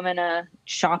stay-at-home mom and a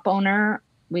shop owner.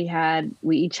 We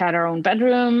each had our own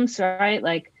bedrooms, right?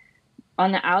 Like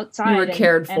on the outside. You were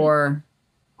cared for.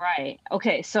 Right.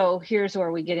 Okay. So here's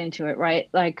where we get into it, right?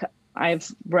 Like I've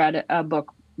read a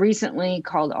book recently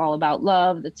called All About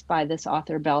Love. That's by this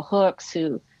author, Bell Hooks,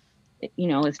 who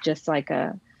is just like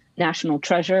a national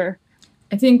treasure.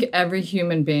 I think every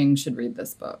human being should read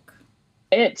this book.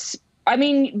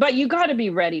 But you got to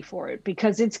be ready for it,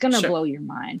 because it's going to blow your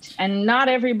mind, and not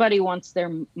everybody wants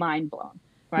their mind blown.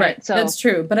 Right. So that's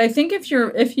true. But I think if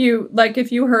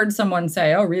you heard someone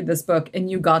say, oh, read this book,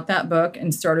 and you got that book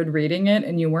and started reading it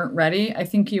and you weren't ready, I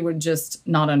think you would just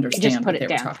not understand what they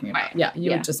were talking about. Right. Yeah.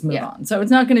 You would just move on. So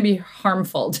it's not going to be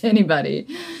harmful to anybody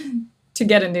to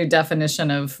get a new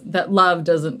definition of that love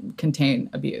doesn't contain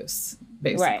abuse,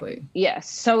 basically. Right. Yes.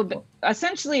 So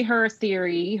essentially her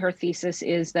thesis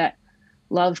is that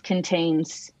love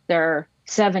there are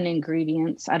 7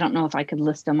 ingredients. I don't know if I could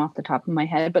list them off the top of my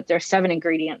head, but there are 7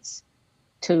 ingredients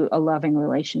to a loving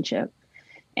relationship.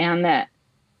 And that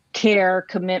care,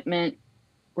 commitment,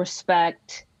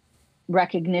 respect,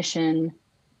 recognition,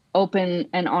 open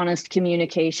and honest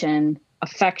communication,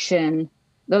 affection,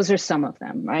 those are some of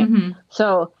them, right? Mm-hmm.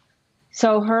 So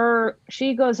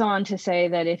she goes on to say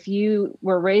that if you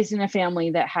were raised in a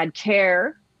family that had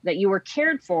care, that you were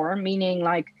cared for, meaning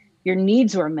like your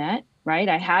needs were met, right?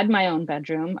 I had my own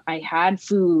bedroom. I had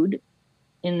food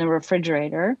in the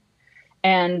refrigerator.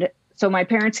 And so my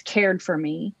parents cared for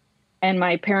me, and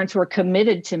my parents were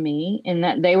committed to me in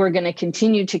that they were going to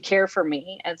continue to care for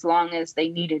me as long as they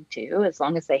needed to, as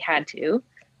long as they had to.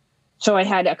 So I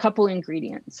had a couple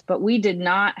ingredients, but we did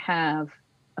not have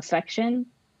affection.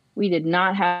 We did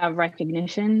not have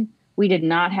recognition. We did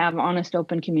not have honest,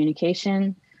 open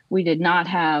communication. We did not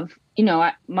have,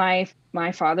 my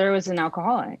father was an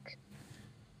alcoholic.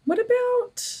 What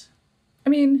about, I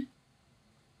mean,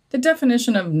 The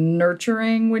definition of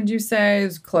nurturing, would you say,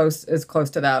 is close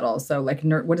to that also? Like,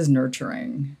 what is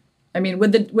nurturing? I mean,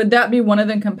 would that be one of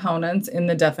the components in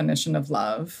the definition of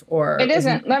love, or it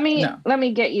isn't? Let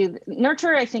me get you.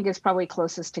 Nurture, I think, is probably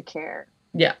closest to care.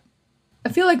 Yeah. I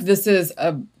feel like this is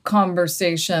a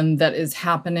conversation that is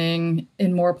happening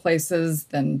in more places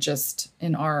than just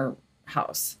in our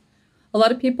house. A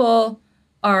lot of people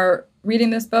are reading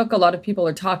this book. A lot of people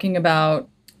are talking about,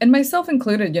 and myself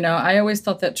included, I always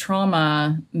thought that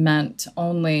trauma meant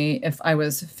only if I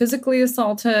was physically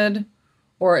assaulted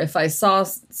or if I saw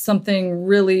something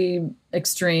really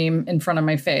extreme in front of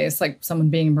my face, like someone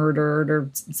being murdered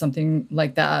or something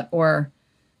like that, or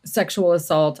sexual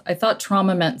assault. I thought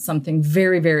trauma meant something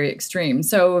very, very extreme.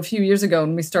 So a few years ago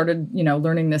when we started,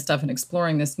 learning this stuff and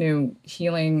exploring this new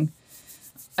healing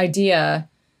idea,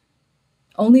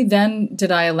 only then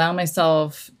did I allow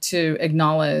myself to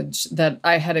acknowledge that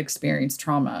I had experienced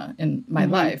trauma in my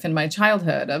life, in my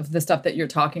childhood, of the stuff that you're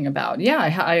talking about. Yeah,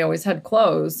 I always had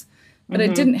clothes, but I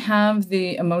didn't have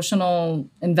the emotional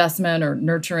investment or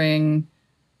nurturing.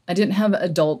 I didn't have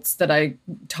adults that I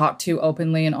talked to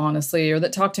openly and honestly, or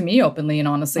that talked to me openly and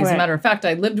honestly. As a matter of fact,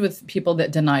 I lived with people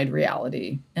that denied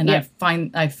reality. And I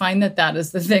find that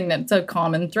is the thing that's a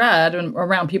common thread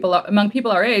among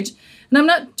people our age. And I'm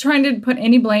not trying to put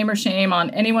any blame or shame on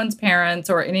anyone's parents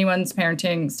or anyone's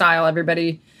parenting style.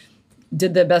 Everybody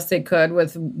did the best they could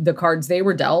with the cards they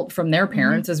were dealt from their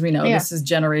parents. As we know, this is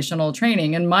generational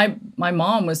training. And my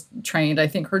mom was trained, I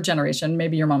think her generation,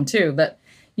 maybe your mom too, that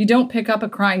you don't pick up a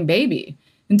crying baby.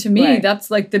 And to me,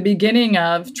 that's like the beginning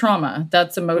of trauma.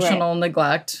 That's emotional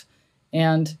neglect.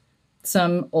 And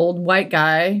some old white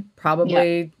guy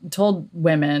probably told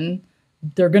women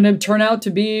they're going to turn out to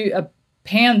be a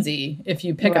pansy if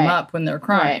you pick them up when they're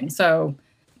crying. So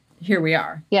here we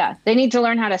are. Yeah. They need to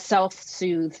learn how to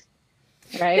self-soothe.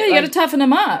 Right? Yeah, you got to toughen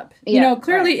them up.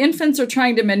 Clearly infants are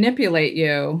trying to manipulate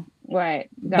you by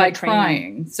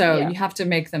crying. So you have to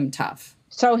make them tough.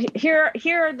 So here's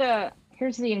the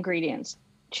ingredients.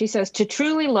 She says, to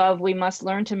truly love, we must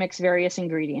learn to mix various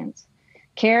ingredients: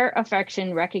 care,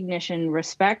 affection, recognition,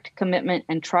 respect, commitment,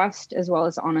 and trust, as well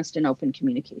as honest and open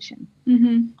communication.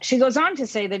 She goes on to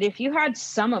say that if you had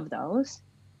some of those,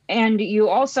 and you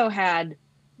also had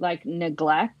like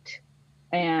neglect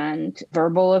and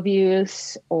verbal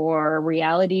abuse or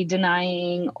reality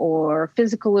denying or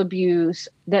physical abuse,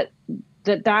 that's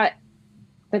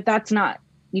not,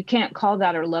 you can't call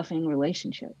that a loving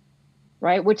relationship,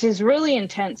 right? Which is really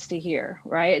intense to hear,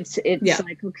 right? It's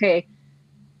like, okay,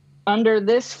 under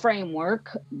this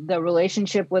framework, the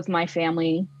relationship with my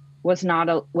family was not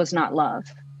love.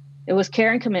 It was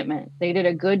care and commitment. They did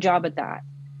a good job at that.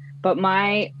 But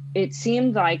it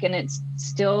seemed like, and it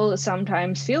still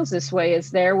sometimes feels this way,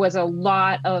 is there was a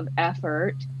lot of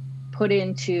effort put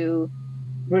into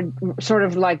sort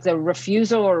of like the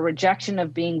refusal or rejection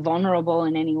of being vulnerable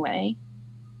in any way.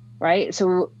 Right.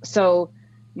 So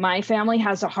my family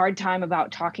has a hard time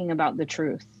about talking about the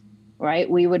truth. Right.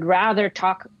 We would rather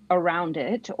talk around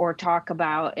it or talk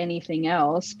about anything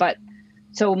else. But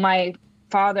so my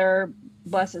father,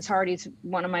 bless his heart, he's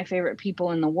one of my favorite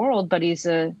people in the world, but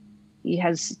he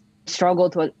has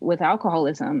struggled with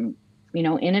alcoholism,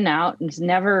 in and out, and has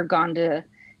never gone to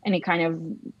any kind of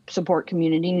support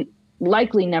community,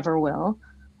 likely never will.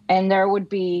 And there would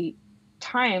be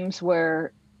times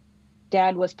where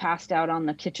Dad was passed out on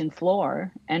the kitchen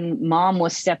floor and Mom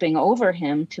was stepping over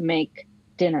him to make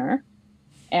dinner,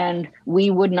 and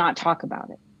we would not talk about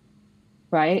it.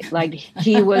 Right? Like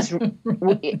he was,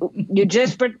 you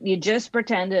just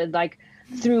pretended, like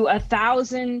through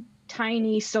 1,000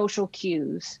 tiny social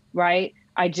cues, right?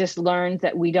 I just learned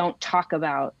that we don't talk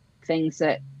about things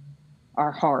that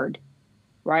are hard.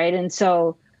 Right. And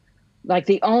so like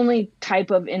the only type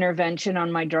of intervention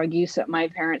on my drug use that my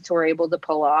parents were able to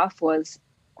pull off was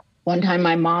one time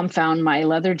my mom found my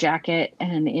leather jacket,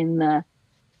 and in the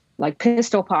like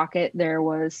pistol pocket, there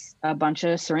was a bunch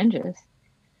of syringes.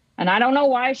 And I don't know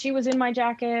why she was in my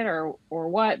jacket or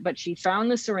what, but she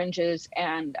found the syringes,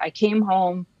 and I came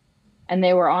home and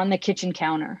they were on the kitchen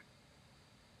counter.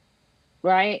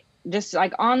 Right? Just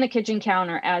like on the kitchen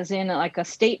counter, as in like a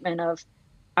statement of,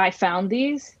 I found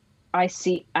these.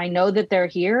 I know that they're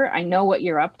here. I know what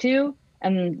you're up to.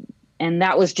 And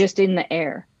that was just in the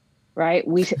air, right?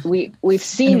 We've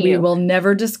seen and we will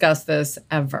never discuss this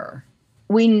ever.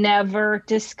 We never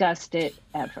discussed it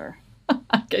ever.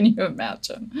 Can you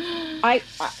imagine? I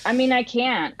mean, I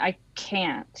can't.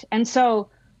 And so,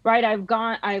 right, I've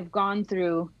gone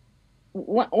through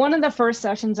one of the first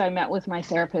sessions I met with my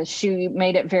therapist. She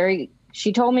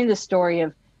told me the story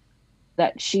of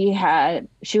that she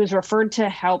was referred to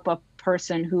help a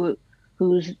person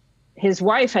who's his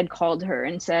wife had called her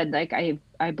and said, like,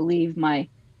 I believe my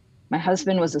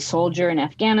husband was a soldier in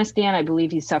Afghanistan. I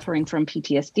believe he's suffering from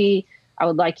PTSD. I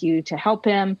would like you to help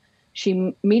him.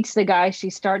 She meets the guy. She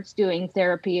starts doing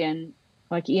therapy and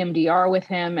like EMDR with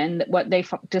him. And what they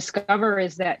discover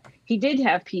is that he did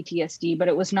have PTSD, but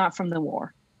it was not from the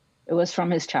war. It was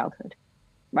from his childhood.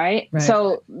 Right.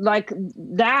 So like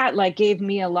that, like gave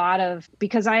me a lot of,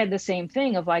 because I had the same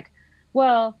thing of like,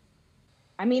 well,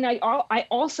 I mean, I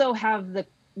also have the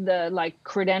like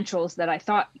credentials that I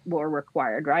thought were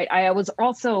required. Right. I was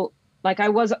also like, I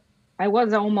was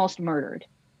almost murdered.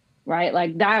 Right.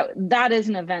 Like that is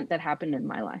an event that happened in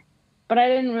my life, but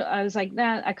I was like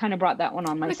that. I kind of brought that one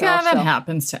on myself. Yeah, that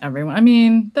happens to everyone. I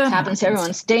mean, that happens to everyone.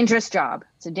 It's a dangerous job.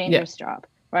 It's a dangerous job.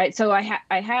 Right. So I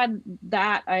had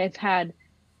that. I've had,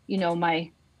 you know,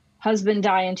 my husband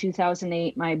die in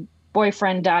 2008, my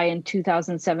boyfriend die in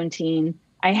 2017.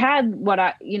 I had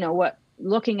what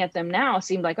looking at them now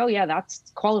seemed like, oh yeah, that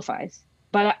qualifies.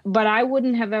 But I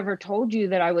wouldn't have ever told you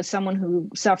that I was someone who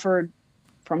suffered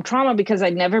from trauma because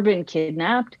I'd never been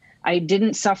kidnapped. I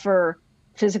didn't suffer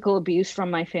physical abuse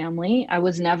from my family. I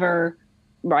was never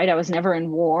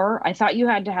in war. I thought you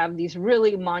had to have these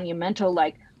really monumental,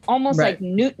 like almost like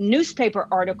newspaper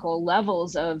article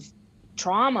levels of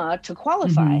trauma to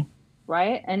qualify.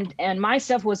 Right. And my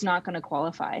stuff was not going to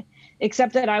qualify,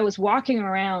 except that I was walking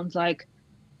around like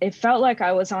it felt like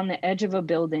I was on the edge of a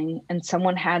building and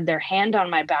someone had their hand on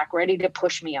my back ready to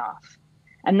push me off.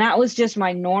 And that was just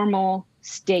my normal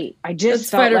state. I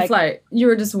just felt fight or like flight. You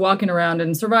were just walking around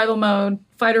in survival mode,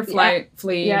 fight or flight,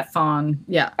 flee, fawn.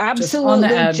 Yeah. Absolutely. Just on the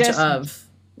edge of.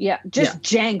 Yeah.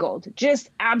 Jangled, just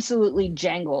absolutely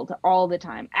jangled all the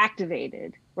time,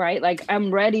 activated, right? Like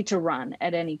I'm ready to run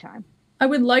at any time. I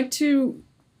would like to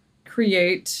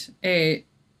create a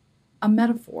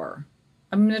metaphor.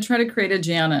 I'm going to try to create a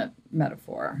Janet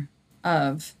metaphor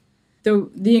of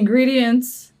the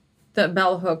ingredients that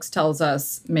Bell Hooks tells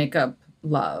us make up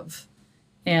love,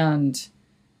 and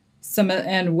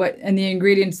the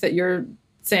ingredients that you're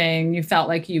saying you felt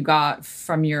like you got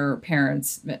from your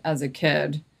parents as a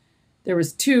kid. There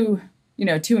was two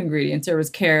ingredients. There was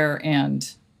care and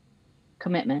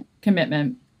commitment.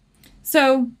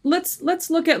 So let's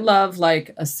look at love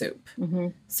like a soup.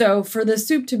 So for the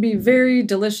soup to be very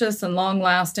delicious and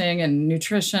long-lasting and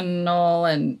nutritional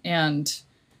and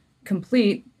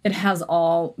complete, it has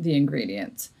all the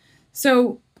ingredients.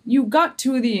 So you got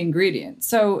two of the ingredients.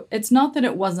 So it's not that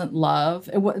it wasn't love.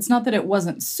 It's not that it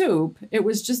wasn't soup. It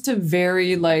was just a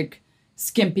very like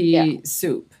skimpy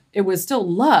soup. It was still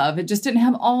love. It just didn't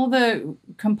have all the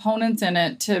components in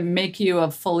it to make you a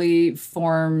fully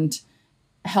formed,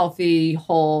 healthy,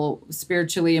 whole,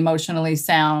 spiritually, emotionally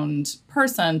sound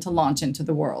person to launch into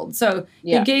the world. So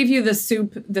they gave you the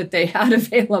soup that they had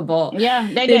available.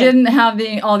 Yeah, they didn't have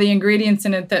all the ingredients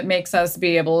in it that makes us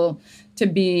be able to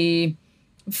be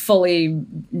fully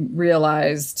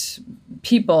realized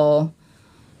people.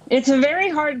 It's a very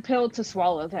hard pill to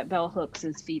swallow that Bell Hooks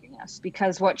is feeding us,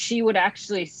 because what she would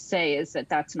actually say is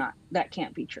that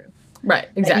can't be true. Right,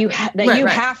 exactly. That you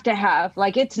have to have,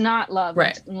 like, it's not love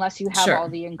unless you have Sure. all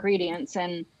the ingredients,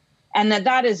 and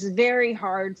that is very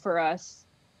hard for us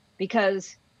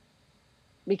because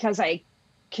I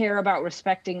care about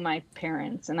respecting my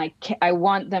parents, and I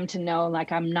want them to know,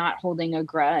 like, I'm not holding a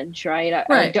grudge, right?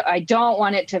 I don't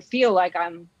want it to feel like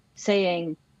I'm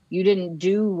saying you didn't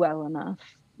do well enough,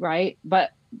 right?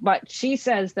 But she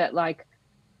says that, like,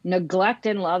 neglect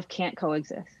and love can't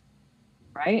coexist.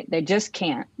 Right? They just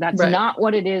can't. That's not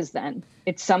what it is then.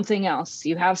 It's something else.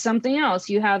 You have something else.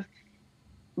 You have,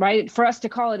 right? For us to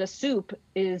call it a soup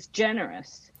is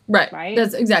generous. Right. Right.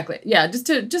 That's exactly. Yeah. Just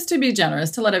to be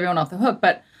generous, to let everyone off the hook,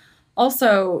 but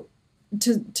also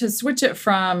to switch it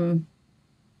from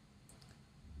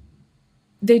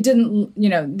they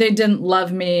didn't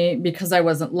love me because I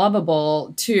wasn't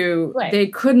lovable to they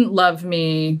couldn't love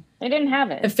me. They didn't have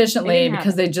it efficiently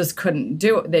because they just couldn't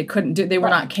do it. They were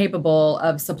not capable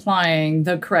of supplying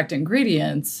the correct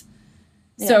ingredients.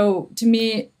 Yeah. So to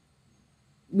me,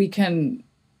 we can,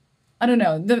 I don't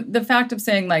know, the fact of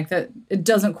saying like that it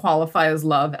doesn't qualify as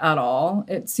love at all.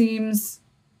 It seems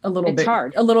a little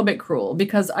bit cruel,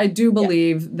 because I do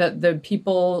believe that the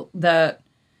people that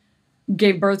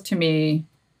gave birth to me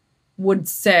would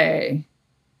say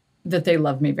that they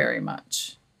love me very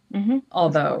much. Mm-hmm.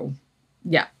 Although,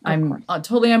 I'm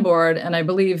totally on board. And I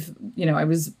believe, I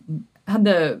had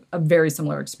a very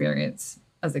similar experience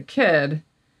as a kid,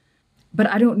 but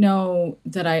I don't know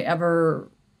that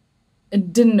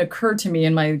it didn't occur to me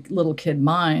in my little kid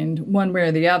mind, one way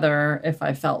or the other, if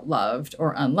I felt loved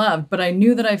or unloved, but I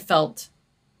knew that I felt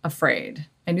afraid.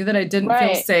 I knew that I didn't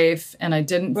feel safe and I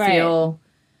didn't feel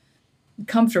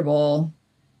comfortable.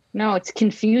 No, it's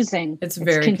confusing. It's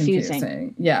very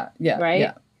confusing. Yeah.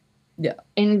 Right? Yeah.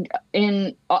 In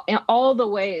all the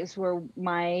ways where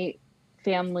my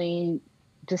family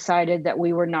decided that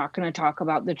we were not going to talk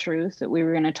about the truth, that we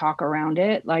were going to talk around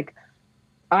it. Like,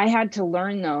 I had to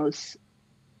learn those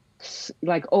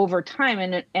like over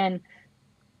time. And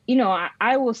you know,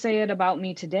 I will say it about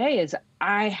me today is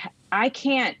I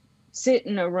can't sit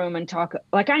in a room and talk.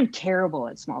 Like, I'm terrible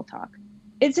at small talk.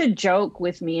 It's a joke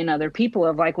with me and other people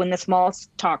of like, when the small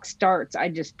talk starts, I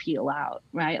just peel out,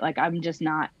 right? Like, I'm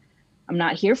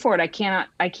not here for it. I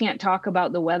can't talk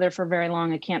about the weather for very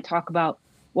long. I can't talk about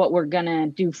what we're gonna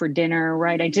do for dinner,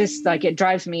 right? I just like, it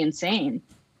drives me insane.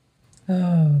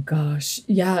 Oh gosh.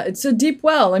 Yeah, it's a deep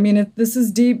well. I mean, this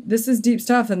is deep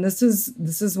stuff, and this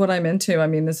is what I'm into. I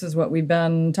mean, this is what we've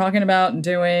been talking about and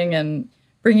doing, and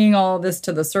bringing all this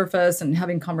to the surface and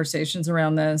having conversations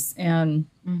around this, and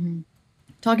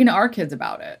talking to our kids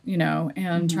about it, you know,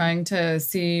 and trying to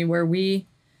see where we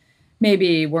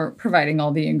maybe weren't providing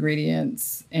all the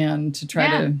ingredients, and to try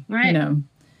to, you know.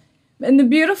 And the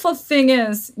beautiful thing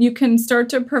is you can start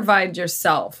to provide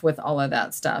yourself with all of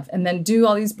that stuff, and then do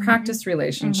all these practice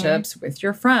relationships with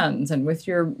your friends and with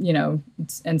your, you know,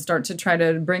 and start to try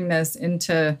to bring this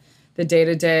into the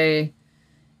day-to-day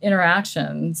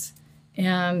interactions.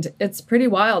 And it's pretty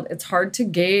wild. It's hard to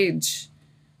gauge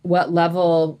what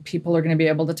level people are going to be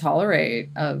able to tolerate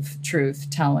of truth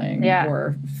telling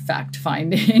or fact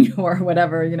finding or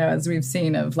whatever, you know, as we've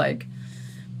seen of like,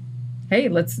 hey,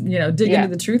 let's, you know, dig into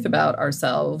the truth about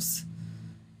ourselves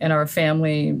and our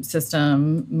family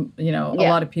system. You know, a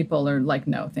lot of people are like,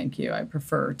 no, thank you. I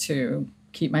prefer to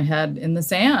keep my head in the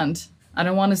sand. I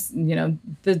don't want to, you know,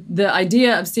 the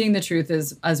idea of seeing the truth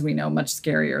is, as we know, much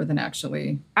scarier than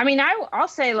actually. I mean, I'll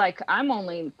say like, I'm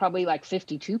only probably like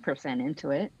 52%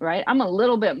 into it, right? I'm a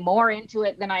little bit more into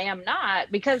it than I am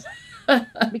not, because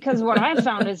what I've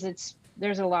found is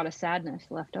there's a lot of sadness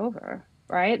left over.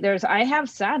 Right. I have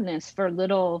sadness for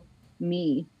little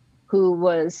me who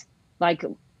was like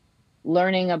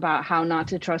learning about how not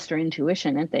to trust her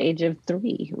intuition at the age of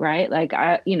 3. Right. Like,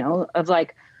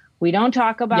 we don't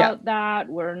talk about that.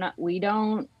 We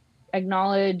don't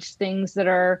acknowledge things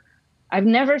I've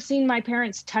never seen my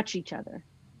parents touch each other.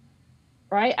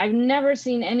 Right. I've never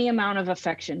seen any amount of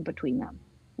affection between them.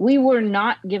 We were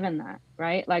not given that.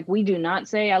 Right. Like, we do not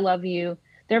say I love you.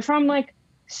 They're from like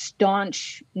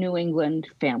staunch New England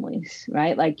families,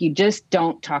 right? Like, you just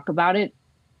don't talk about it.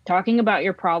 Talking about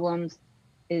your problems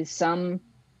is some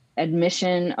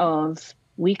admission of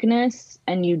weakness,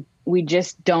 and we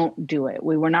just don't do it.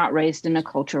 We were not raised in a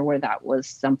culture where that was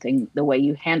something, the way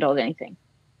you handled anything.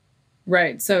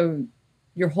 Right. So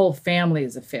your whole family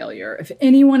is a failure. If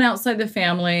anyone outside the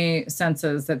family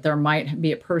senses that there might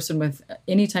be a person with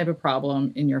any type of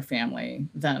problem in your family,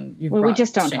 then we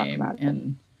just don't talk about it.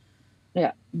 And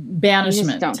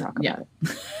banishment. Don't talk about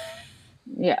it.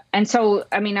 Yeah. And so,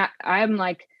 I mean, I'm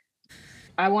like,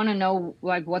 I want to know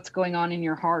like what's going on in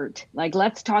your heart. Like,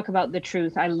 let's talk about the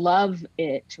truth. I love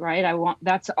it. Right.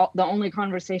 That's the only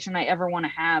conversation I ever want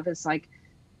to have is like,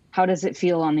 how does it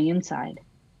feel on the inside?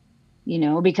 You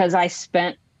know, because I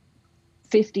spent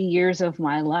 50 years of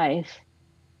my life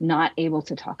not able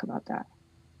to talk about that.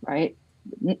 Right.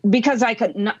 Because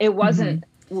it wasn't,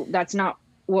 that's not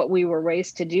what we were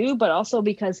raised to do, but also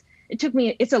because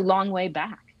it's a long way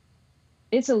back.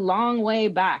 It's a long way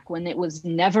back when it was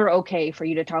never okay for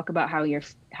you to talk about how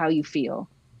you feel,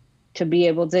 to be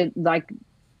able to like,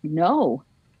 no.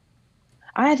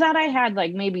 I thought I had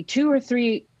like maybe 2 or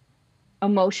 3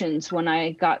 emotions when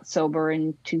I got sober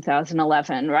in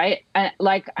 2011, right?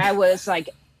 Like, I was like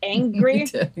angry.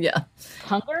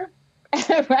 Hunger,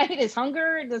 right? Does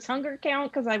hunger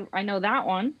count? Because I know that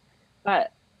one,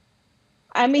 but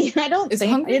I mean, I don't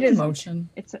think it is emotion.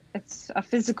 It's a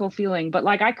physical feeling, but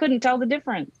like, I couldn't tell the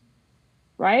difference.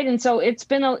 Right. And so it's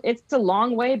a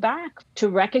long way back to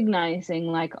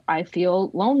recognizing like, I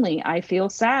feel lonely. I feel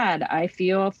sad. I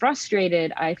feel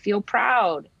frustrated. I feel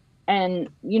proud. And,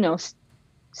 you know,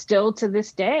 still to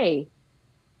this day,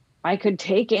 I could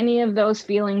take any of those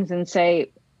feelings and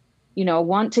say, you know,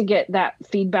 want to get that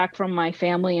feedback from my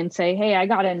family and say, hey, I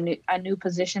got a new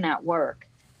position at work.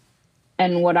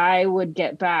 And what I would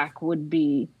get back would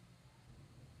be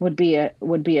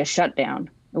a shutdown.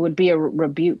 It would be a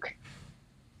rebuke.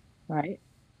 Right.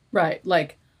 Right.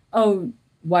 Like, oh,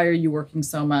 why are you working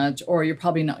so much? Or you're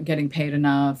probably not getting paid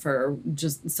enough, or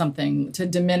just something to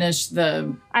diminish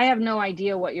I have no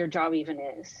idea what your job even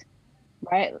is.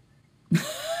 Right.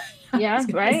 Yeah.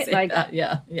 Right. Like, that.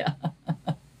 Yeah.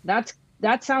 That's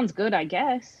that sounds good, I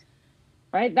guess.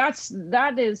 Right?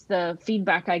 That is the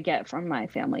feedback I get from my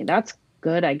family. That's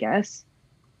good, I guess.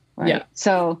 Right? Yeah.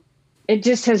 So it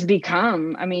just has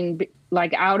become, I mean,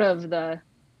 like out of the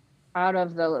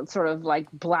sort of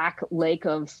like black lake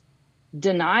of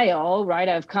denial, right?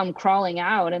 I've come crawling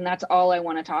out, and that's all I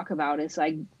want to talk about is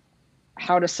like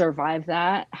how to survive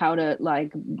that, how to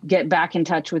like get back in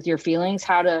touch with your feelings,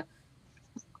 how to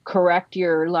correct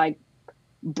your like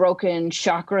broken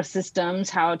chakra systems,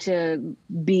 how to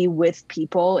be with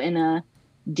people in a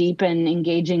deep and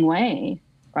engaging way,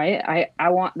 right?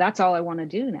 That's all I want to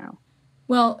do now.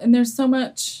 Well, and there's so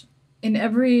much in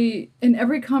every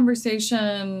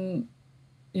conversation,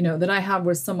 you know, that I have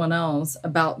with someone else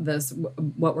about this,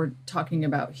 what we're talking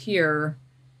about here,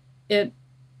 it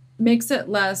makes the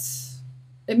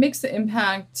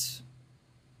impact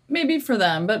maybe for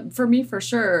them, but for me, for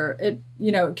sure, it,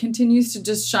 you know, continues to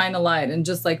just shine a light, and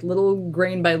just like little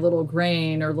grain by little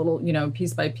grain, or little, you know,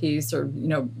 piece by piece, or, you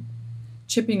know,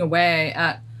 chipping away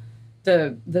at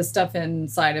the stuff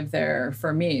inside of there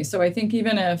for me. So I think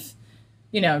even if,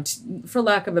 you know, for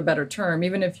lack of a better term,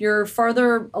 even if you're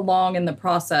farther along in the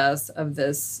process of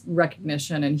this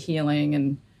recognition and healing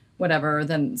and whatever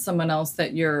than someone else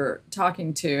that you're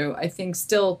talking to, I think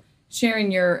still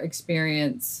sharing your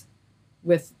experience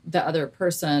with the other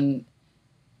person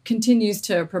continues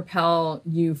to propel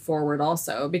you forward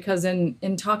also, because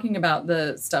in talking about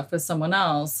the stuff with someone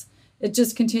else, it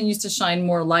just continues to shine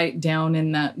more light down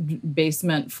in that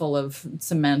basement full of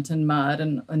cement and mud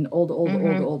and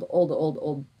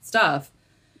old stuff.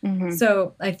 Mm-hmm.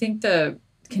 So I think the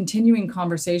continuing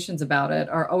conversations about it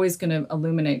are always going to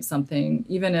illuminate something,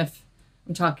 even if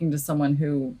I'm talking to someone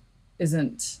who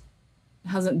hasn't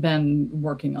been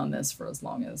working on this for as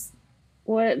long as.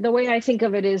 Well, the way I think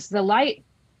of it is the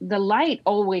light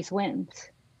always wins.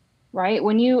 Right?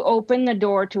 When you open the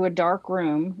door to a dark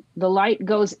room, the light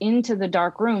goes into the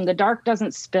dark room. The dark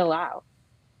doesn't spill out,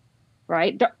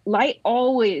 right? Light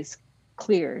always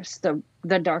clears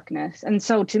the darkness. And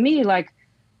so to me, like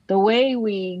the way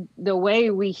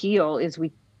we heal is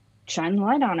we shine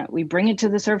light on it. We bring it to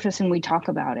the surface and we talk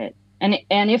about it. And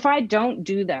if I don't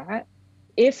do that,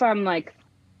 if I'm like,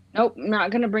 nope, I'm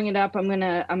not going to bring it up. I'm going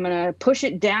to push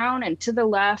it down and to the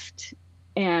left,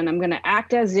 and I'm going to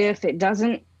act as if it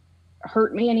doesn't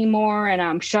hurt me anymore, and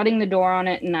I'm shutting the door on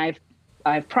it, and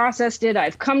I've processed it,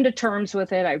 I've come to terms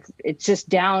with it, it's just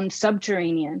down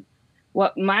subterranean.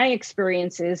 What my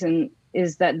experience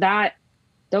is that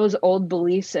those old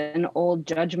beliefs and old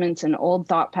judgments and old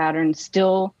thought patterns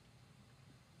still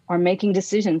are making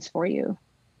decisions for you,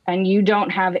 and you don't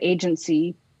have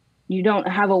agency, you don't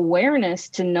have awareness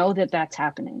to know that that's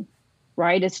happening,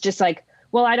 right? It's just like,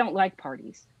 well, I don't like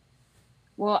parties,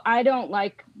 well, I don't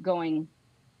like going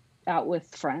out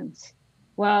with friends,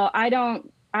 well, I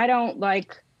don't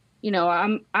like, you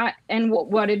know,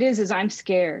 what it is I'm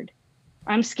scared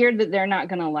that they're not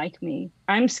going to like me.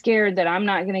 I'm scared that I'm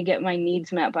not going to get my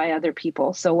needs met by other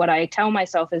people. So what I tell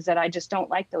myself is that I just don't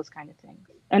like those kind of things,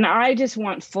 and I just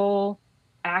want full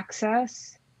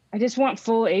access. I just want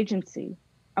full agency.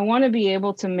 I want to be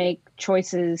able to make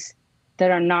choices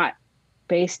that are not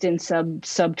based in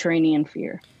subterranean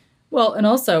fear. Well, and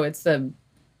also it's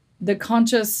the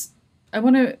conscious, I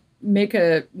want to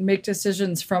make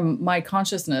decisions from my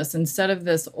consciousness instead of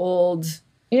this old,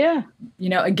 you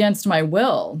know, against my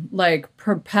will, like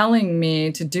propelling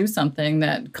me to do something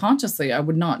that consciously I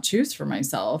would not choose for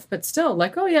myself, but still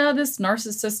like, oh yeah, this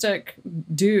narcissistic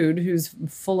dude who's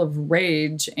full of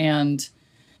rage and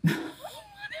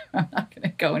I'm not going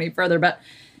to go any further, but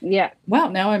wow,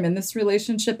 now I'm in this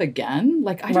relationship again.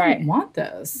 Like I don't want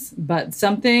this, but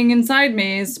something inside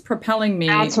me is propelling me.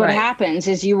 That's what happens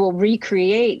is you will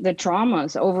recreate the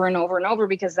traumas over and over and over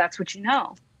because that's what you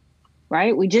know,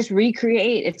 right? We just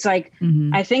recreate. It's like,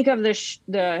 I think of the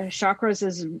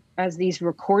chakras as these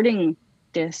recording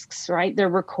discs, right? They're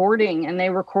recording and they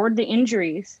record the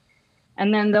injuries.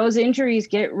 And then those injuries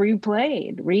get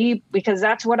replayed, because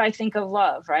that's what I think of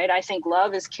love, right? I think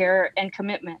love is care and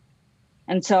commitment.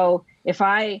 And so if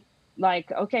I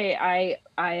like, okay, I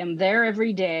am there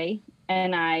every day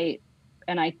and I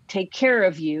take care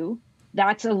of you,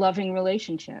 that's a loving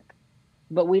relationship.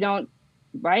 But we don't,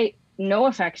 right? No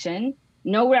affection,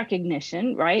 no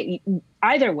recognition, right?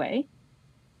 Either way,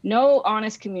 no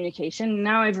honest communication.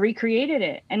 Now I've recreated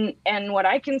it. And what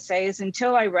I can say is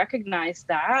until I recognize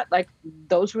that, like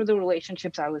those were the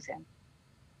relationships I was in.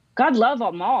 God love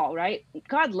them all, right?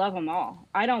 God love them all.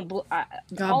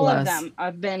 All of them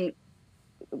have been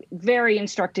very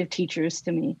instructive teachers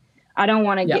to me. I don't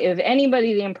want to give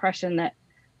anybody the impression that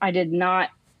I did not,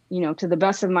 you know, to the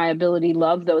best of my ability,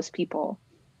 love those people.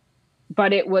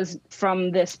 but it was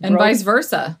from this and vice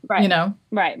versa, right, you know,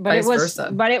 right. But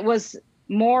it was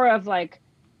more of like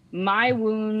my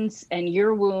wounds and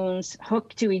your wounds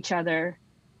hooked to each other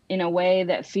in a way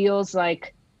that feels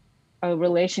like a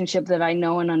relationship that I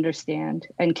know and understand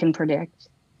and can predict.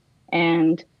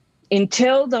 And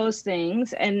until those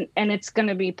things, and it's going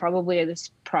to be probably this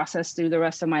process through the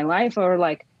rest of my life, or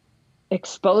like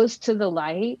exposed to the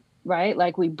light, right?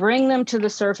 Like we bring them to the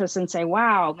surface and say,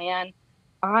 wow, man,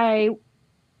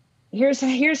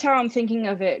 here's how I'm thinking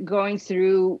of it going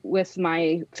through with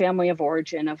my family of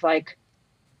origin, of like,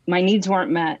 my needs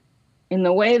weren't met in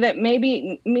the way that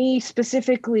maybe me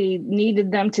specifically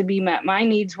needed them to be met. My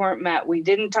needs weren't met. We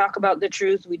didn't talk about the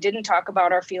truth. We didn't talk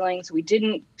about our feelings. We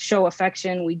didn't show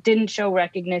affection. We didn't show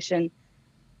recognition.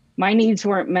 My needs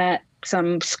weren't met.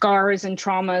 Some scars and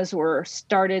traumas were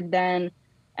started then.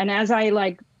 And as I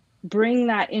like bring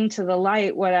that into the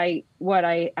light, what I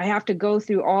have to go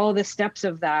through all the steps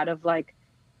of that, of like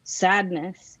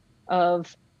sadness,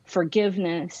 of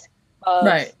forgiveness, of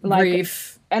right, like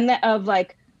grief, and of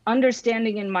like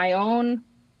understanding in my own,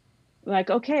 like,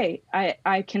 okay,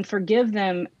 I can forgive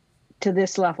them to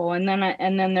this level. And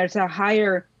then there's a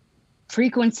higher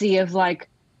frequency of like,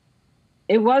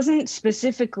 it wasn't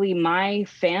specifically my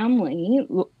family,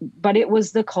 but it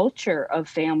was the culture of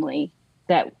family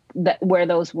that where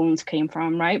those wounds came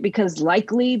from, right? Because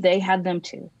likely they had them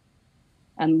too.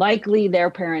 And likely their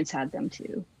parents had them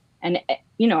too. And,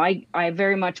 you know, I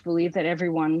very much believe that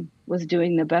everyone was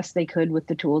doing the best they could with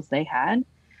the tools they had.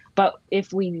 But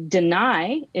if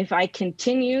I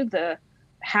continue the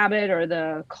habit or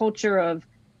the culture of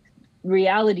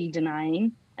reality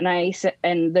denying,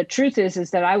 and the truth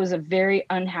is that I was a very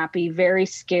unhappy, very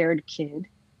scared kid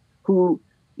who,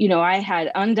 you know, I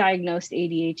had undiagnosed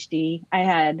ADHD. I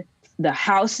had the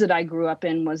house that I grew up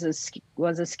in was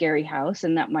a scary house,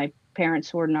 and that my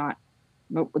parents were not,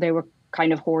 they were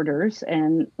kind of hoarders,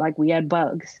 and like we had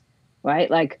bugs, right?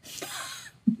 Like,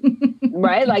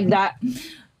 right? Like that.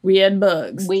 We had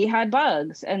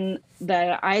bugs. And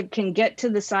that I can get to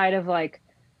the side of like,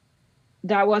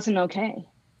 that wasn't okay.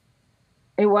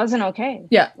 It wasn't okay.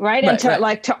 Yeah. Right. And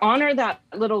to honor that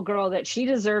little girl, that she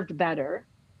deserved better.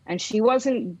 And she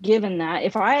wasn't given that.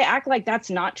 If I act like that's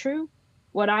not true,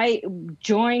 what I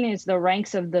join is the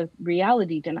ranks of the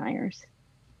reality deniers.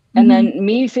 And then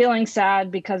me feeling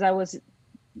sad because I was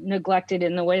neglected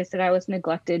in the ways that I was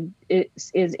neglected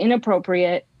is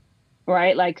inappropriate,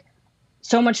 right? Like,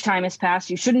 so much time has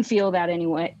passed. You shouldn't feel that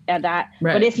anyway at that.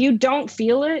 Right. But if you don't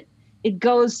feel it, it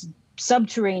goes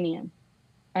subterranean,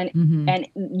 and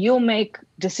you'll make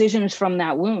decisions from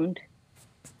that wound.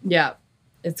 Yeah.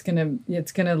 It's going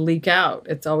to leak out.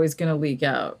 It's always going to leak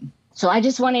out. So I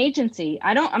just want agency.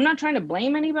 I'm not trying to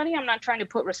blame anybody. I'm not trying to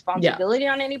put responsibility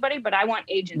on anybody, but I want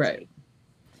agency. Right.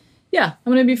 Yeah.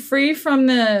 I'm going to be free from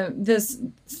this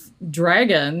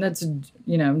dragon that's,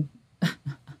 you know,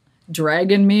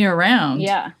 dragging me around.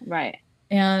 Yeah. Right.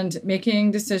 And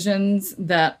making decisions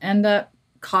that end up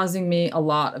causing me a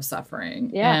lot of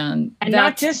suffering. Yeah. And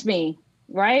not just me.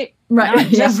 Right. Right.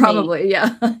 Yeah, probably. Me.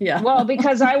 Yeah. Yeah. Well,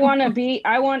 because I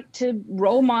want to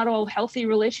role model healthy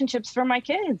relationships for my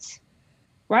kids.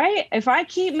 Right. If I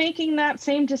keep making that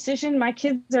same decision, my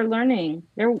kids are learning.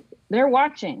 They're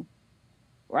watching.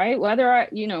 Right. Whether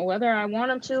I want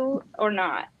them to or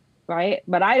not. Right.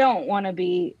 But I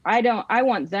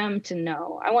want them to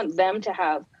know. I want them to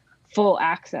have full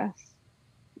access.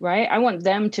 Right. I want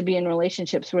them to be in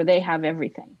relationships where they have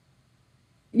everything.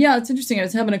 Yeah, it's interesting. I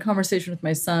was having a conversation with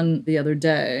my son the other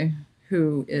day,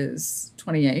 who is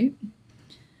 28,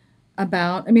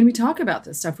 we talk about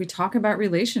this stuff. We talk about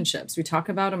relationships. We talk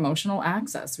about emotional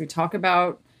access. We talk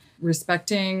about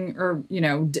respecting or, you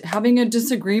know, having a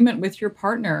disagreement with your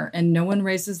partner and no one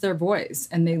raises their voice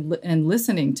and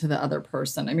listening to the other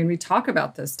person. I mean, we talk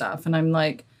about this stuff and I'm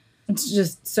like, it's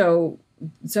just so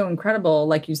incredible.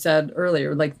 Like you said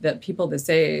earlier, like that people this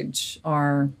age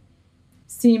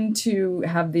seem to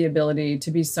have the ability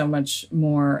to be so much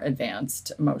more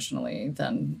advanced emotionally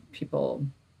than people,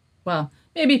 well,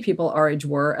 maybe people our age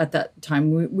were at that time.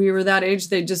 We were that age.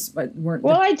 They just weren't.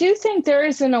 Well, I do think there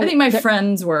is I think my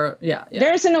friends were, yeah.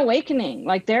 There's an awakening.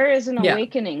 Like there is an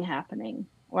awakening happening,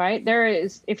 right? There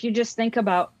is, if you just think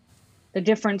about the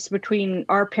difference between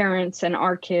our parents and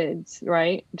our kids,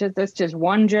 right? That's just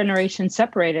one generation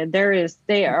separated.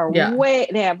 They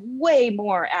have way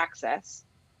more access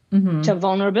to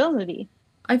vulnerability.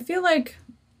 I feel like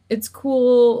it's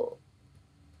cool.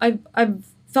 I've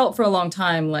felt for a long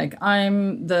time like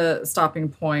I'm the stopping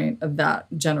point of that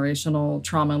generational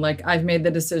trauma. Like I've made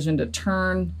the decision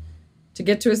to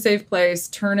get to a safe place,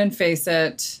 turn and face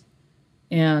it,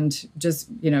 and just,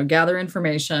 gather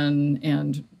information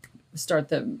and start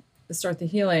the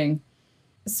healing.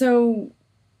 So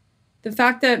the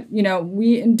fact that,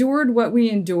 we endured what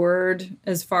we endured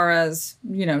as far as,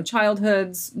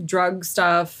 childhoods, drug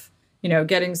stuff,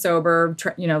 getting sober,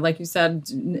 like you said,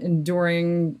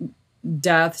 enduring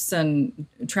deaths and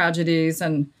tragedies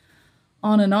and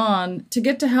on, to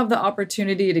get to have the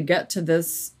opportunity to get to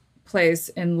this place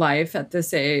in life at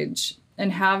this age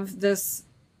and have the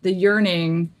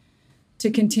yearning to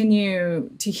continue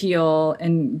to heal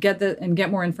and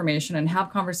get more information and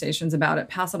have conversations about it,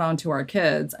 pass it on to our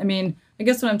kids. I mean, I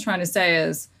guess what I'm trying to say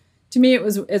is, to me,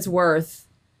 it's worth,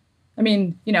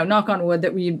 knock on wood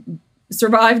that we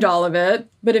survived all of it.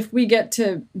 But if we get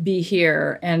to be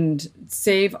here and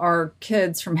save our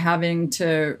kids from having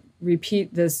to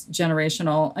repeat this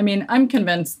generational, I'm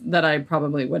convinced that I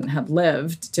probably wouldn't have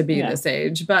lived to be this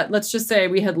age, but let's just say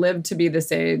we had lived to be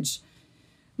this age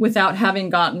without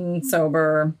having gotten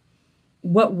sober,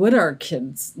 what would our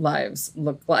kids' lives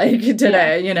look like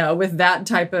today, with that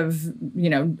type of,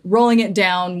 rolling it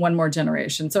down one more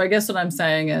generation. So I guess what I'm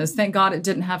saying is, thank God it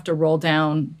didn't have to roll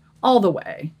down all the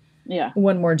way. Yeah.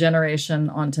 One more generation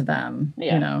onto them,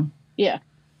 Yeah.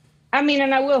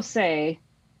 And I will say,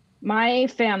 my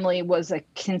family was a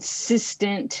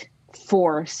consistent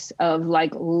force of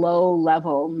like low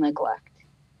level neglect,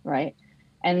 right?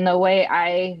 And the way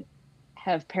I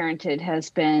have parented has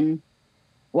been,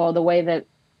 the way that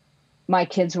my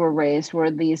kids were raised were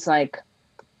these, like,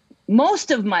 most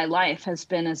of my life has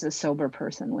been as a sober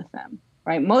person with them,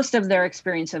 right? Most of their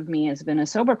experience of me has been a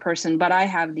sober person, but I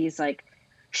have these like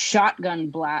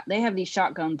they have these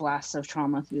shotgun blasts of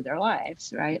trauma through their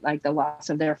lives, right? Like the loss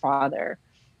of their father.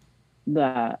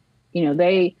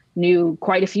 They knew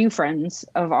quite a few friends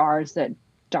of ours that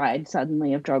died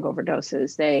suddenly of drug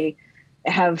overdoses. They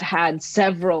have had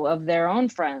several of their own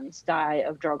friends die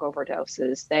of drug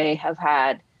overdoses. They have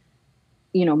had,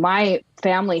 my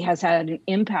family has had an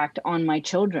impact on my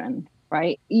children,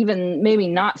 right? Even maybe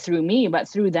not through me, but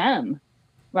through them,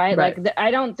 right? Like,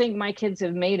 I don't think my kids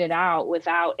have made it out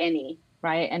without any,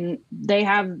 right? And they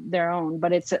have their own,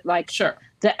 but it's like, sure,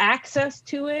 the access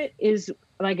to it is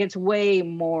like, it's way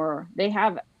more.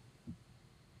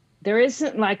 There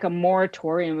isn't like a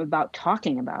moratorium about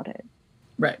talking about it.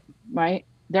 Right?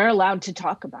 They're allowed to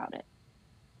talk about it.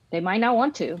 They might not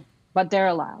want to, but they're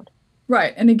allowed.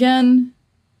 Right. And again,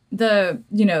 the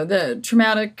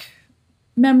traumatic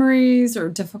memories or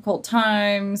difficult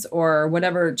times or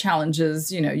whatever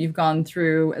challenges, you've gone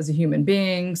through as a human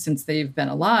being since they've been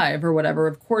alive or whatever,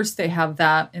 of course they have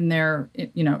that in their,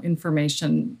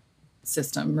 information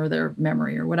system or their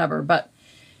memory or whatever. But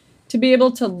to be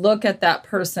able to look at that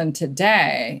person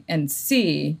today and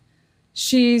see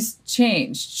she's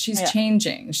changed, she's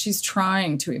changing, she's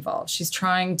trying to evolve, she's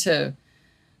trying to,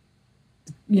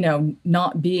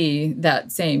 not be that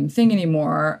same thing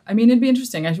anymore. It'd be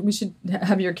interesting. We should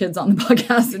have your kids on the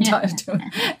podcast and talk to them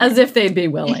as if they'd be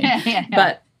willing.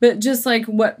 But just like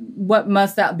what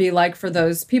must that be like for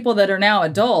those people that are now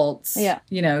adults,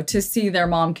 to see their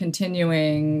mom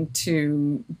continuing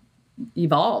to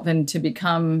evolve and to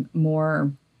become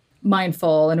more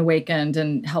mindful and awakened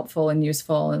and helpful and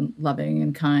useful and loving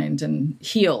and kind and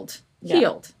healed.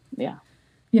 Yeah.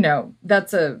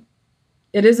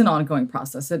 It is an ongoing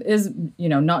process. It is,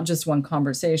 not just one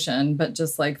conversation, but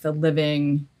just like the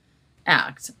living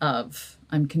act of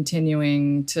I'm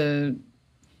continuing to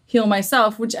heal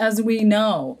myself, which, as we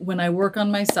know, when I work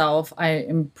on myself, I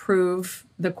improve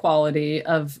the quality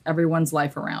of everyone's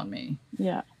life around me.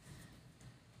 Yeah.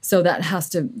 So that has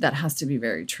to be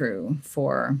very true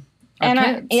for our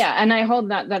kids. And I hold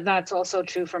that's also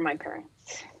true for my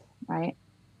parents, right?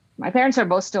 My parents are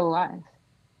both still alive,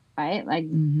 right? Like,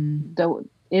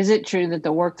 is it true that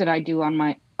the work that I do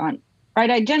right?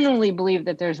 I genuinely believe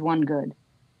that there's one good,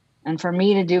 and for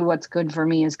me to do what's good for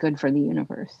me is good for the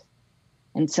universe.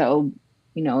 And so,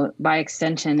 by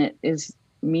extension, it is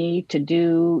me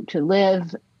to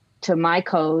live to my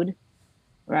code,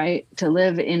 right? To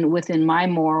live within my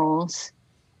morals,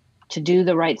 to do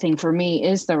the right thing for me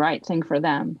is the right thing for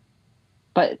them.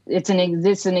 But it's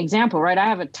an example, right? I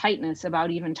have a tightness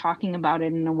about even talking about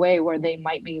it in a way where they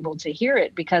might be able to hear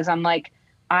it, because I'm like,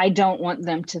 I don't want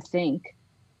them to think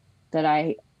that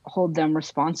I hold them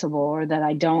responsible or that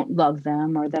I don't love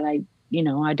them or that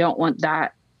I don't want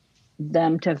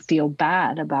them to feel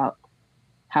bad about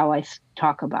how I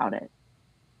talk about it.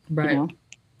 Right.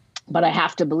 But I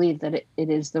have to believe that it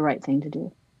is the right thing to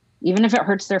do. Even if it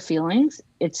hurts their feelings,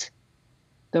 it's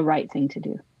the right thing to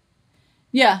do.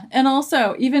 Yeah. And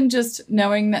also, even just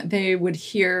knowing that they would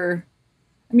hear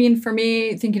I mean, for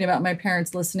me, thinking about my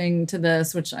parents listening to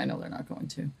this, which I know they're not going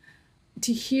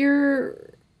to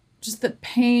hear just the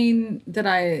pain that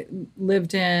I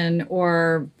lived in,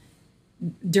 or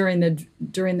during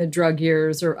the drug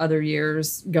years or other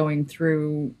years going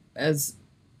through, as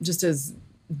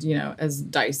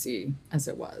dicey as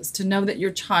it was, to know that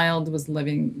your child was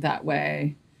living that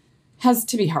way has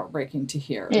to be heartbreaking to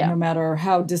hear, no matter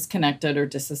how disconnected or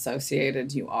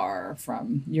disassociated you are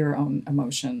from your own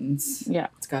emotions. Yeah.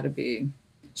 It's got to be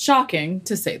shocking,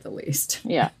 to say the least.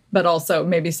 Yeah. But also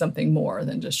maybe something more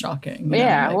than just shocking.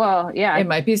 It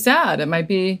might be sad. It might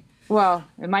be... Well,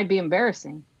 it might be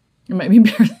embarrassing. It might be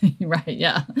embarrassing, right,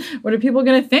 yeah. What are people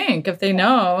going to think if they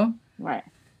know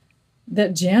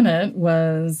that Janet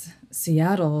was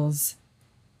Seattle's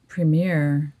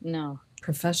premier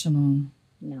professional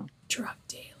drug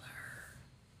dealer?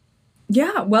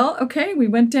 Yeah, well, okay, we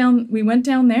went down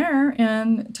there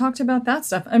and talked about that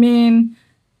stuff. I mean,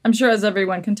 I'm sure, as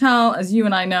everyone can tell, as you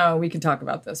and I know, we can talk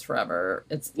about this forever.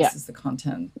 This is the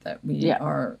content that we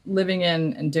are living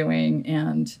in and doing,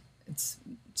 and it's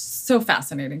so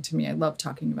fascinating to me. I love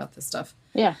talking about this stuff.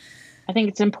 Yeah, I think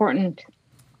it's important.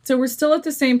 So we're still at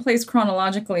the same place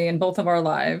chronologically in both of our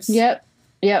lives. Yep.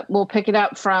 We'll pick it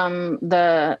up from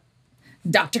the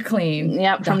Dr. Clean.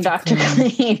 Yep, from Dr.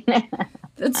 Clean.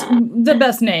 It's the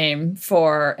best name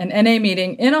for an NA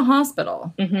meeting in a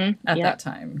hospital at that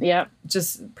time. Yep.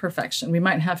 Just perfection. We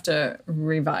might have to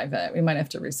revive it. We might have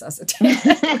to resuscitate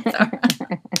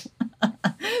it.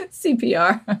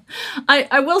 CPR.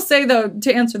 I will say, though,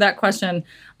 to answer that question,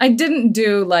 I didn't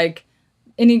do like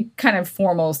any kind of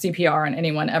formal CPR on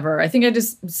anyone ever. I think I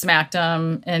just smacked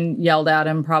him and yelled at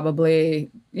him,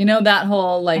 probably. You know, that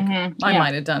whole like, I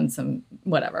might have done some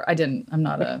whatever. I didn't. I'm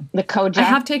not the Kojak. I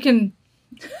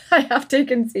have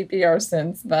taken CPR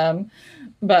since then,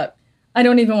 but I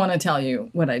don't even want to tell you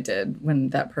what I did when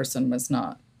that person was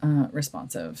not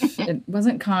responsive. It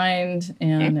wasn't kind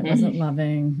and it wasn't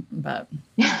loving, but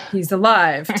he's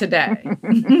alive today.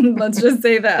 Let's just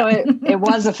say that. So it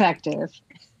was effective.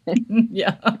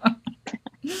 Yeah.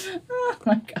 Oh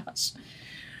my gosh.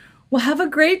 Well, have a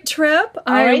great trip.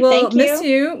 I will miss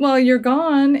you while you're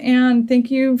gone. And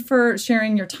thank you for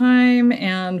sharing your time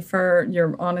and for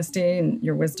your honesty and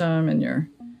your wisdom and your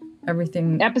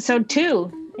everything. Episode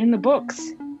 2 in the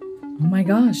books. Oh my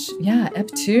gosh. Yeah. Ep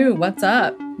 2. What's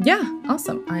up? Yeah.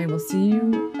 Awesome. I will see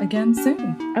you again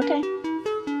soon. Okay.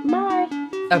 Bye.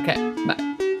 Okay. Bye.